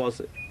 One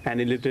was an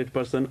illiterate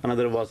person,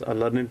 another was a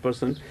learned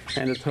person,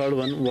 and the third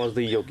one was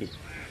the yogi.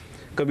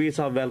 Kabir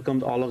Sahib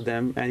welcomed all of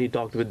them and he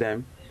talked with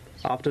them.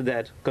 After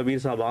that, Kabir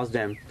Sahib asked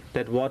them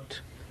that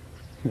what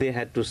they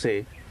had to say.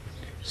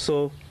 So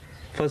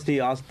first he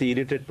asked the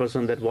illiterate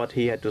person that what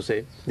he had to say.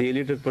 The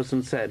illiterate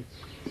person said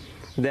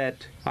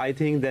that I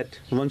think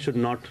that one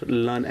should not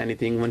learn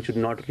anything, one should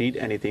not read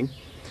anything,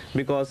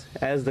 because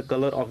as the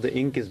color of the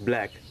ink is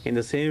black, in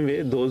the same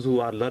way those who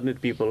are learned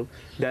people,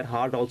 their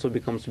heart also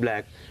becomes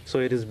black.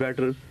 So it is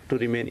better to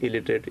remain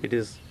illiterate. It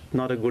is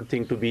not a good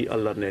thing to be a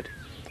learned.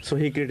 So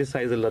he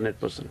criticized the learned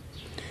person.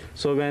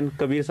 So when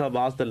Kabir Sahib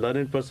asked the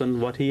learned person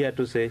what he had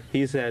to say,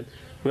 he said,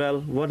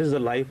 well, what is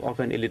the life of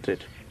an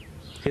illiterate?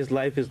 His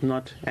life is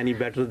not any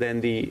better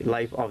than the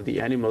life of the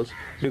animals,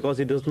 because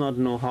he does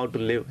not know how to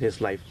live his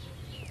life.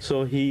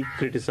 So he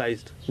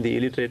criticized the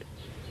illiterate.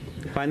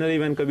 Finally,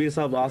 when Kabir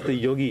Sahib asked the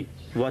yogi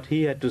what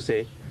he had to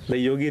say, the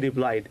yogi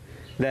replied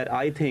that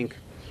I think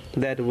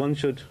that one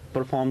should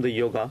perform the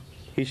yoga.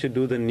 He should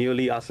do the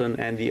Niyoli asana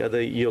and the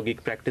other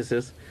yogic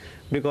practices,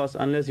 because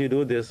unless you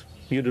do this,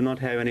 you do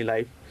not have any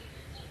life.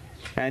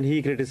 And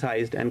he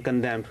criticized and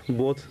condemned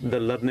both the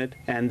learned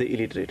and the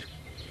illiterate.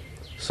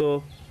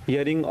 So,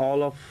 hearing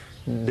all of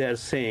their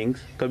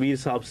sayings, Kabir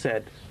Sahib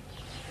said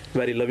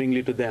very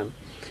lovingly to them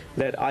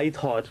that I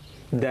thought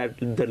that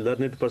the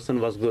learned person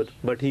was good,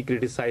 but he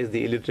criticized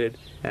the illiterate.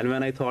 And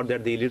when I thought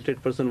that the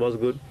illiterate person was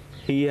good,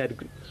 he had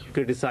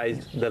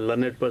criticized the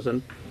learned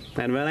person.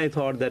 And when I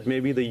thought that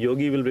maybe the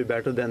yogi will be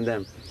better than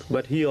them,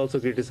 but he also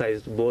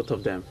criticized both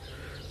of them.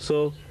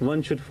 So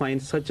one should find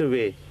such a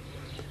way,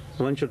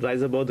 one should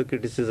rise above the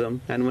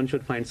criticism, and one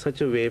should find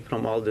such a way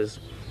from all this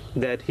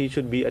that he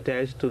should be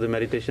attached to the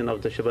meditation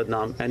of the Shabad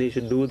Naam, and he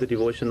should do the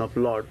devotion of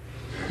Lord.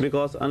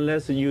 Because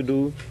unless you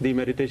do the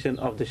meditation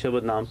of the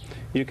Shabad Naam,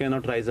 you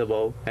cannot rise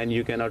above and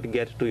you cannot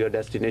get to your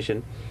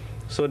destination.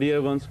 So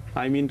dear ones,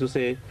 I mean to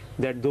say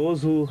that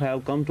those who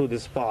have come to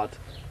this path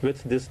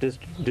with this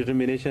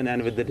determination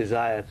and with the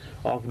desire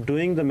of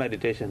doing the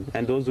meditation,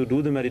 and those who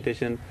do the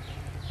meditation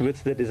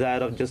with the desire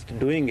of just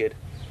doing it,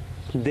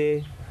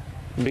 they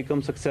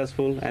become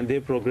successful and they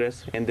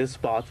progress in this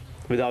path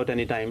without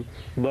any time.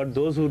 But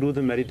those who do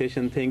the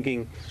meditation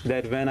thinking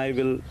that when I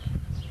will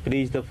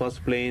reach the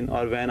first plane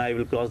or when I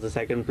will cross the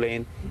second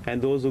plane,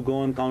 and those who go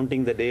on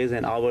counting the days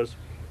and hours,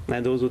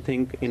 and those who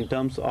think in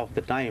terms of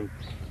the time,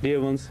 dear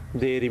ones,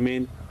 they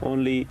remain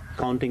only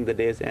counting the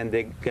days and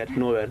they get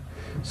nowhere.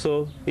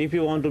 So if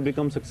you want to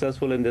become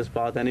successful in this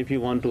path, and if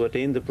you want to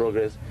attain the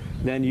progress,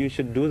 then you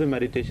should do the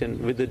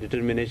meditation with the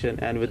determination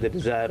and with the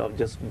desire of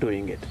just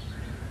doing it.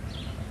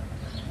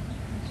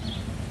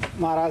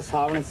 महाराज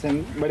सावन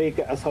सिंह बड़ी एक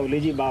असौली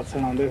जी बात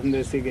सुनाते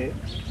होंगे सीगे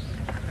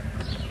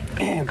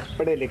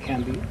पढ़े लिखिया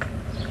दी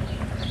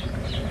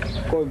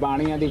कोई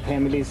बाणिया दी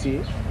family सी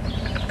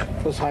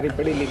वो सारी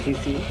पढ़ी लिखी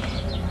सी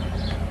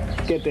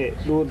किते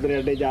दूर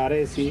दरेडे जा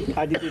रहे सी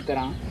अज की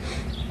तरह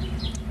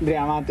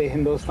दरियावां ते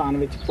हिंदुस्तान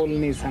विच पुल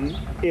नहीं सन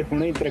ये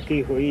हुणे ही तरक्की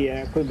हुई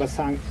है कोई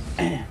बसां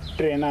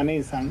ट्रेनां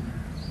नहीं सन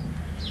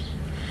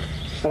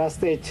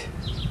रस्ते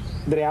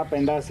च दरिया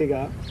पैंदा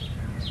सीगा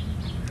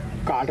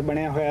घाट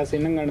बनया होया सी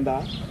लंघण दा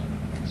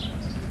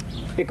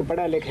एक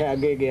पढ़ा लिखा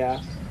अगे गया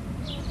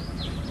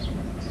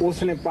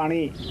उसने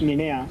पानी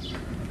गिनिया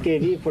कि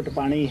 20 फुट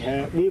पानी है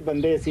 20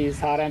 बंदे सी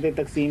सारे ते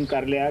तकसीम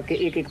कर लिया कि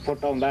एक एक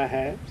फुट आउंदा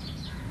है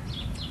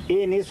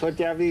ये नहीं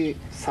सोचा भी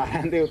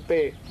सारे दे उत्ते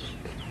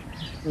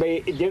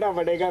बई जिहड़ा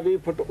वड़ेगा 20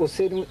 फुट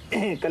उसे नूं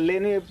कल्ले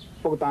नूं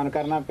भुगतान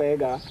करना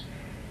पेगा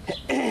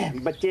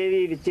बच्चे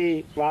भी विच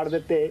वाड़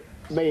दिते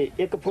बई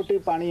 1 फुट ही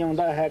पानी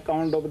आउंदा है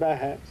कौन डुबदा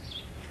है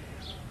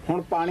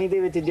हुण पानी दे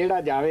विच जिहड़ा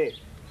जावे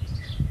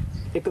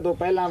एक दो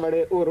पहला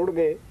बड़े वो रुड़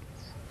गए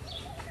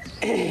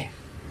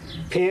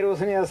फिर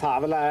उसने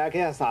हिसाब लाया कि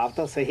हिसाब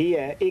तो सही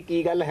है ये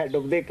की गल है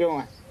डुबदे क्यों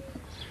है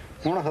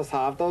हुण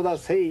हिसाब तो उहदा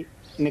सही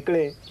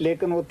निकले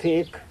लेकिन उत्थे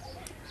एक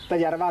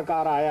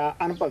तजर्बाकार आया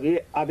अनुभवी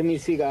आदमी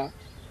सीगा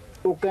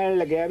वो कहण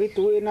लग्या भी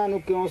तू इन्हां नूं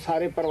क्यों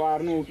सारे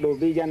परिवार नूं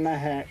डुबी जाना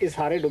है ये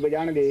सारे डुब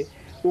जाणगे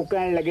वो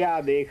कहण लग्या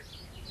आ देख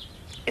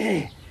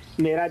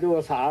मेरा जो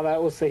हिसाब है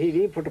वो सही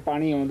 20 फुट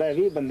पानी आउंदा है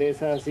 20 बंदे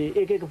सी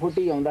एक एक फुट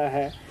ही आउंदा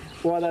है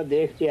वो आदा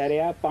देख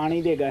प्यारिया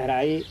पानी दे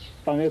गहराई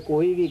भावें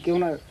कोई भी क्यों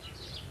ना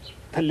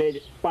थल्ले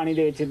पानी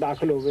दे विच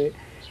दाखल होवे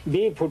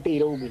 20 फुट ही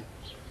रहूगी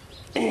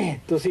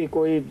तुसी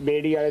कोई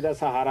बेड़ी वाले दा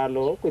सहारा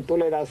लो कोई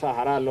तुले दा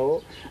सहारा लो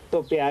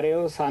तो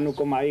प्यारिओ सानू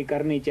कमाई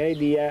करनी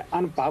चाहिदी है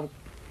अनुभव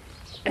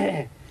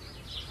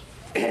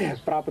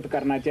प्राप्त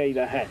करना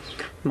चाहिदा है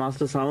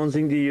Master Sawan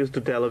Singh ji used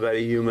to tell a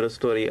very humorous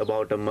story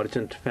about a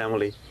merchant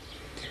family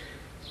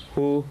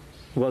who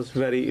was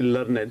very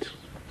learned,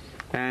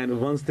 And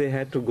once they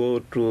had to go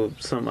to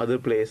some other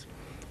place,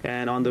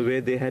 and on the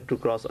way they had to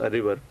cross a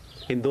river.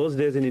 In those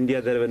days in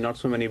India, there were not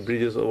so many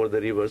bridges over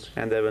the rivers,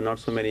 and there were not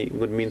so many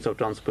good means of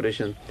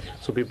transportation.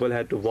 So people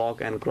had to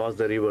walk and cross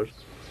the river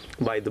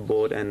by the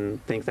boat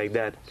and things like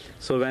that.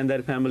 So when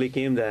that family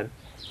came there,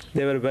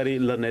 they were very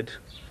learned,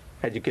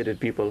 educated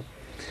people.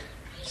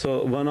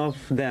 So one of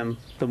them,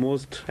 the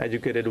most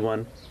educated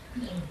one,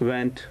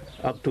 went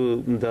up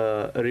to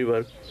the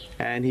river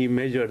and he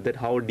measured that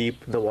how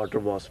deep the water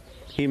was.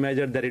 He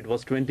measured that it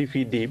was 20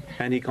 feet deep,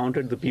 and he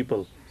counted the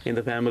people in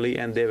the family,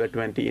 and they were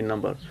 20 in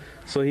number.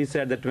 So he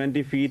said that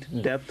 20 feet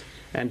depth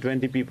and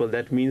 20 people,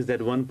 that means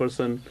that one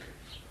person,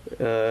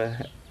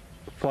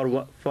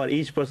 for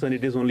each person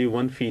it is only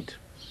 1 feet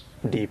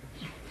deep.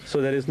 So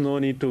there is no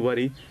need to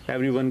worry,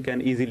 everyone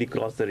can easily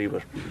cross the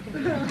river.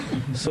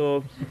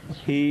 So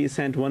he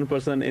sent one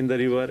person in the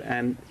river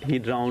and he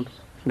drowned.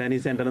 Then he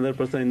sent another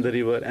person in the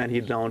river and he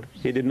drowned.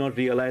 He did not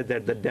realize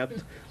that the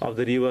depth of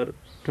the river,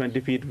 20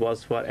 feet,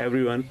 was for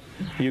everyone.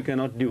 You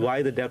cannot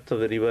divide the depth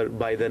of the river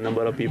by the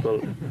number of people.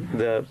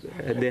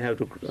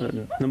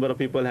 Number of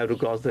people have to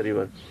cross the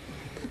river.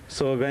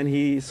 So when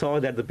he saw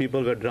that the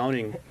people were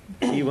drowning,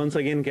 he once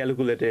again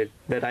calculated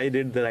that I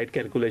did the right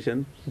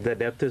calculation. The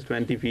depth is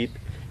 20 feet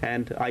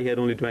and I had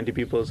only 20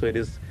 people, so it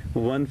is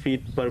 1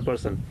 feet per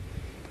person.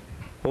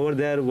 Over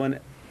there, one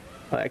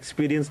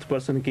experienced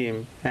person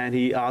came and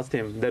he asked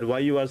him that why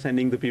you are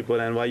sending the people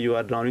and why you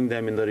are drowning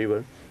them in the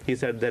river. He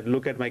said that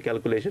look at my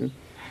calculation.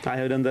 I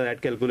have done the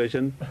right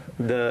calculation.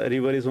 The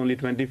river is only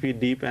 20 feet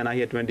deep and I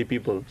had 20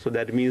 people. So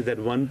that means that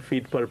 1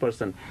 feet per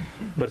person.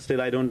 But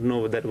still I don't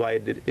know that why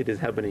it is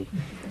happening.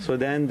 So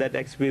then that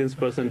experienced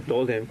person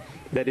told him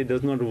that it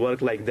does not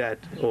work like that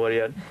over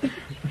here.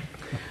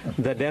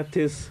 The depth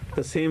is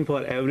the same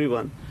for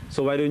everyone.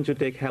 So why don't you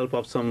take help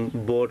of some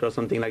boat or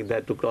something like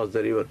that to cross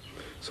the river?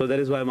 So that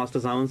is why Master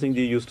Sant Ajaib Singh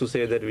Ji used to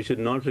say that we should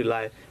not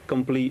rely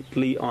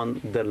completely on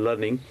the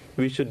learning.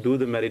 We should do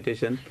the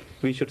meditation.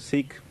 We should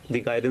seek the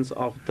guidance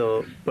of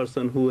the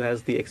person who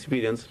has the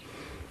experience.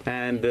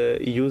 And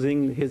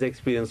using his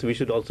experience, we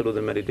should also do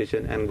the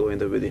meditation and go in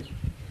the within.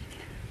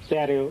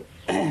 प्यारियो,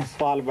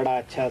 सवाल बड़ा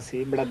अच्छा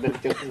सी, बड़ा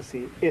दिलचस्प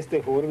सी। इस ते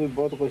होर भी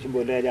बहुत कुछ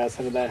बोलिया जा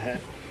सकता है।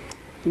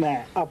 मैं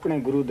अपने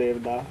गुरुदेव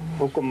दा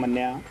हुक्म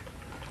मन्निया।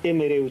 ये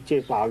मेरे उच्चे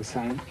भाग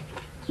सन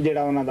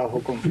जिहड़ा उन्हां दा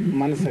हुक्म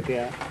मन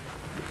सकिया।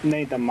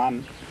 नहीं तो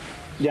मन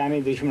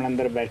जानी दुश्मन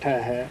अंदर बैठा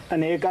है,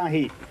 अनेकां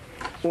ही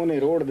उन्हें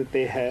रोड़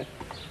दिते है।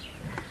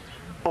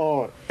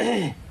 और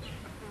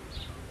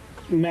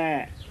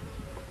मैं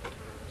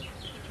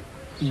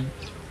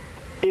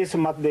इस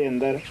मत दे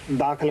अंदर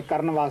दाखल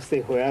करन वास्ते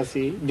होया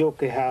सी, जो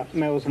कहा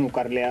मैं उसनूं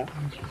कर लिया।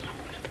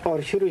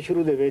 और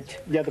शुरू दे विच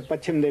जद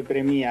पश्चिम दे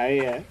प्रेमी आए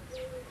है,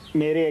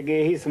 मेरे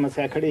अगे ही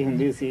समस्या खड़ी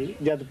हुंदी सी।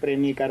 जद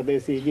प्रेमी करदे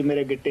सी जी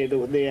मेरे गिट्टे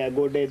दुखदे है,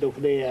 गोडे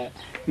दुखदे है,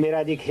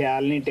 मेरा जी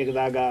ख्याल नहीं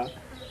टिकदागा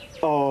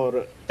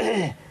और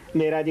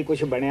मेरा जी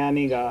कुछ बनया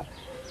नहीं गा।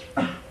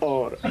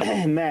 और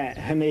मैं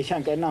हमेशा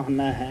कहना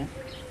हुन्ना है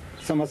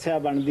समस्या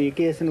बनदी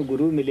कि इसनूं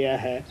गुरु मिलिया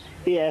है,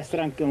 ये इस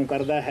तरह क्यों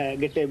करदा है,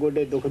 गिट्टे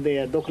गोडे दुखदे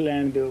है, दुख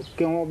लैण दिओ,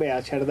 क्यों बिया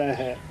छड़दा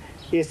है।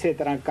 इसे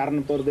तरह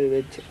करनपुर दे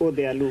विच वो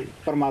दयालु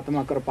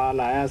परमात्मा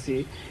कृपाल आया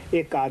सी।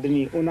 एक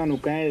आदमी उन्हां नूं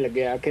कहण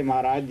लग्या कि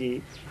महाराज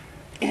जी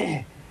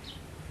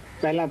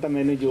पहला तो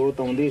मैनूं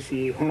जोत आउंदी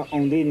सी, हुण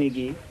आउंदी नहीं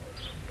गी।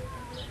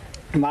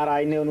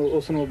 महाराज ने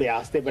उसनूं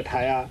अभ्यास ते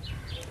बिठाया,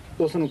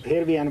 उसनूं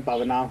फिर भी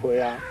अनुभव ना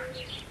होया।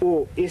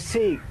 वो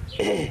इसे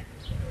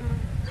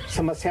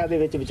समस्या दे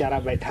विच विचारा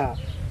बैठा।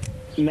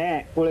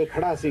 मैं कोले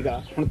खड़ा सीगा।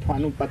 हुण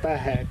तुहानूं पता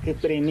है कि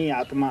प्रेमी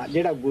आत्मा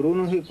जिहड़ा गुरु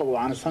नूं ही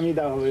भगवान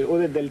समझदा होवे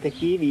उहदे दिल ते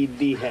की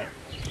बीतदी है।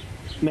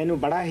 मैनूं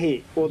बड़ा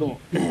ही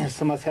उदों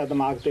समस्या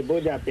दिमाग ते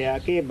बोझा पिया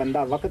कि ये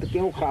बंदा वक्त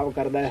क्यों खराब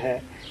करदा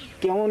है,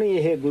 क्यों नहीं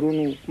ये गुरु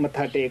नूं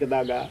मत्था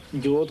टेकदागा।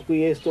 जोत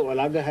कोई इस तो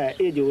अलग है,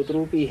 ये जोत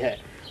रूप ही है।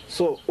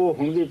 सो वो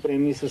हुण भी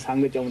प्रेमी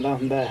सत्संग च आउंदा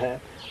हुंदा है।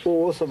 वो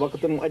उस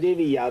वक्त नूं अजे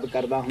भी याद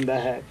करदा हुंदा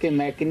है कि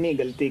मैं किन्नी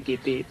गलती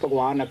कीती।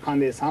 भगवान अखां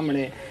दे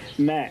सामने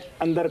मैं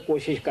अंदर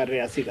कोशिश कर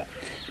रहा सीगा।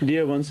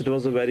 Dear ones, it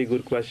was a very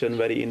good question,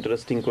 very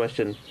interesting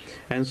question,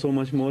 and so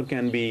much more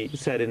can be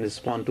said in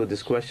response to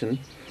this question.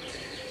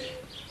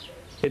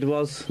 It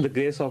was the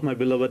grace of my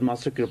beloved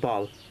Master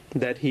Kripal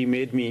that he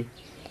made me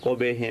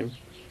obey him.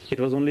 It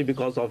was only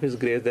because of his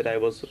grace that I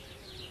was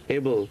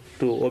able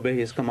to obey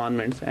his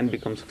commandments and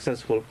become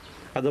successful.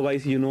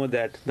 Otherwise, you know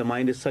that the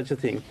mind is such a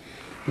thing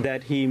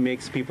that he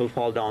makes people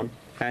fall down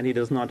and he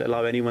does not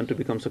allow anyone to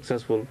become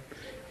successful.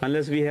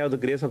 Unless we have the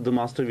grace of the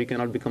Master, we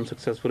cannot become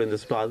successful in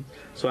this path.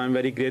 So I am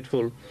very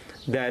grateful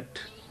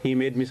that he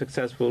made me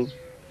successful.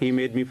 He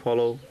made me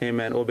follow him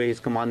and obey his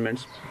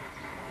commandments.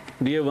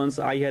 Dear ones,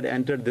 I had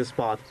entered this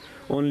path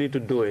only to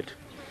do it.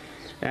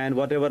 And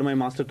whatever my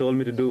Master told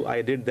me to do,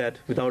 I did that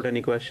without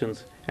any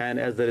questions. And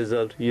as the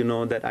result, you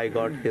know that I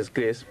got his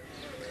grace.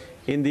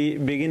 In the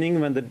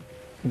beginning, when the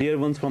dear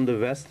ones from the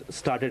West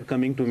started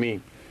coming to me,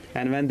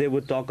 and when they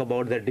would talk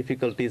about their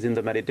difficulties in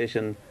the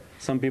meditation,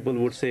 Some people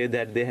would say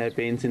that they have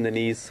pains in the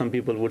knees. Some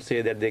people would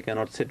say that they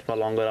cannot sit for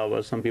longer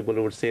hours. Some people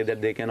would say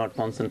that they cannot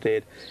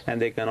concentrate and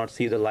they cannot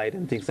see the light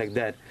and things like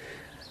that.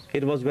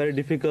 It was very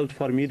difficult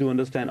for me to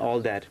understand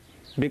all that,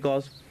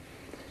 because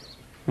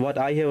what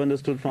I have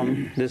understood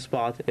from this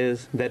path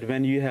is that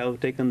when you have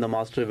taken the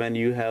master, when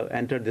you have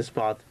entered this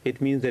path,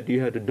 it means that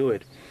you have to do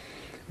it.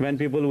 When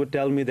people would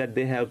tell me that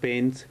they have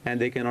pains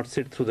and they cannot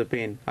sit through the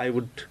pain, I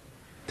would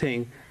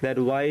think that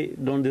why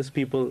don't these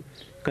people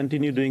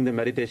continue doing the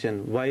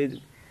meditation? Why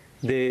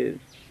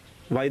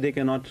they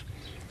cannot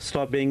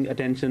stop paying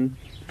attention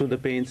to the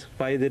pains?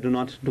 Why they do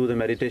not do the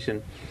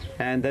meditation?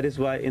 And that is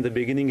why in the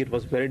beginning it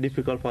was very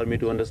difficult for me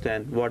to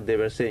understand what they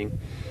were saying.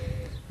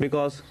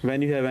 Because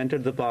when you have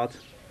entered the path,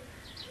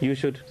 you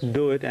should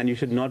do it, and you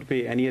should not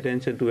pay any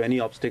attention to any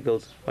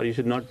obstacles, or you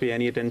should not pay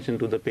any attention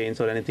to the pains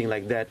or anything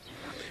like that.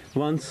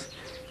 Once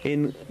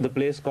in the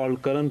place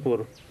called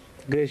Karanpur,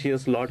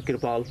 gracious Lord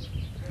Kirpal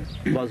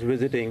was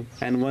visiting,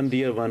 and one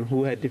dear one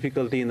who had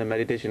difficulty in the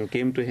meditation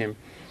came to him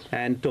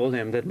and told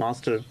him that,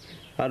 Master,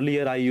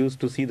 earlier I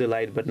used to see the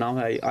light, but now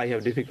I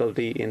have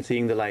difficulty in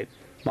seeing the light.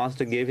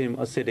 Master gave him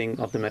a sitting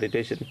of the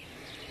meditation,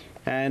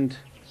 and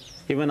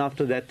even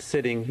after that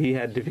sitting he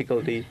had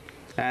difficulty,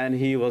 and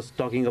he was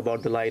talking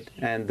about the light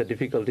and the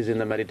difficulties in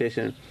the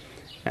meditation.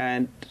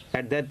 And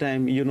at that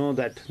time, you know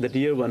that the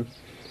dear one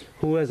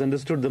who has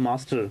understood the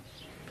Master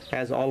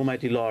as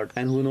Almighty Lord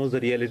and who knows the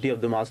reality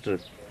of the Master,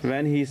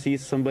 when he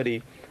sees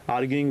somebody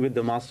arguing with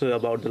the Master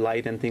about the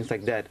light and things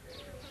like that,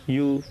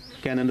 you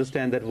can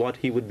understand that what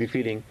he would be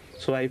feeling.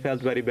 So I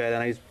felt very bad,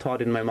 and I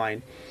thought in my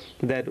mind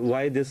that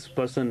why this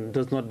person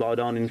does not bow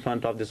down in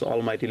front of this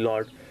Almighty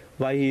Lord,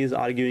 why he is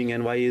arguing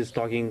and why he is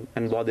talking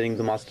and bothering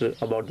the Master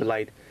about the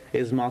light.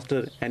 Is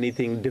Master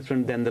anything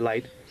different than the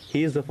light?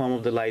 He is the form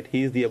of the light.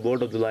 He is the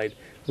abode of the light.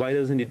 Why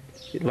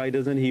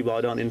doesn't he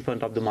bow down in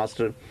front of the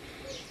Master?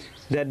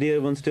 That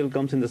dear one still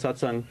comes in the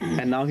satsang,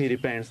 and now he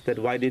repents that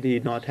why did he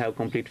not have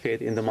complete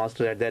faith in the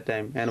Master at that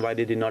time, and why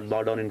did he not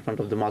bow down in front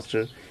of the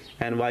Master,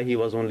 and why he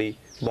was only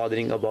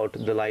bothering about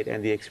the light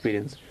and the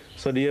experience.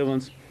 So dear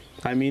ones,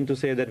 I mean to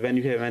say that when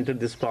you have entered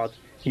this path,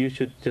 you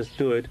should just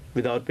do it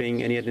without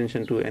paying any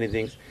attention to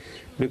anything,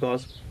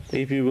 because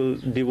if you will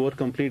devote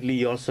completely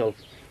yourself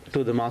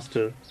to the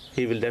Master,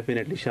 he will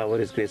definitely shower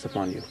his grace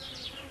upon you.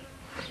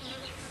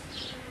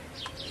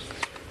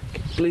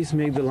 Please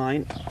make the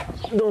line.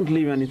 Don't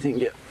leave anything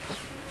here.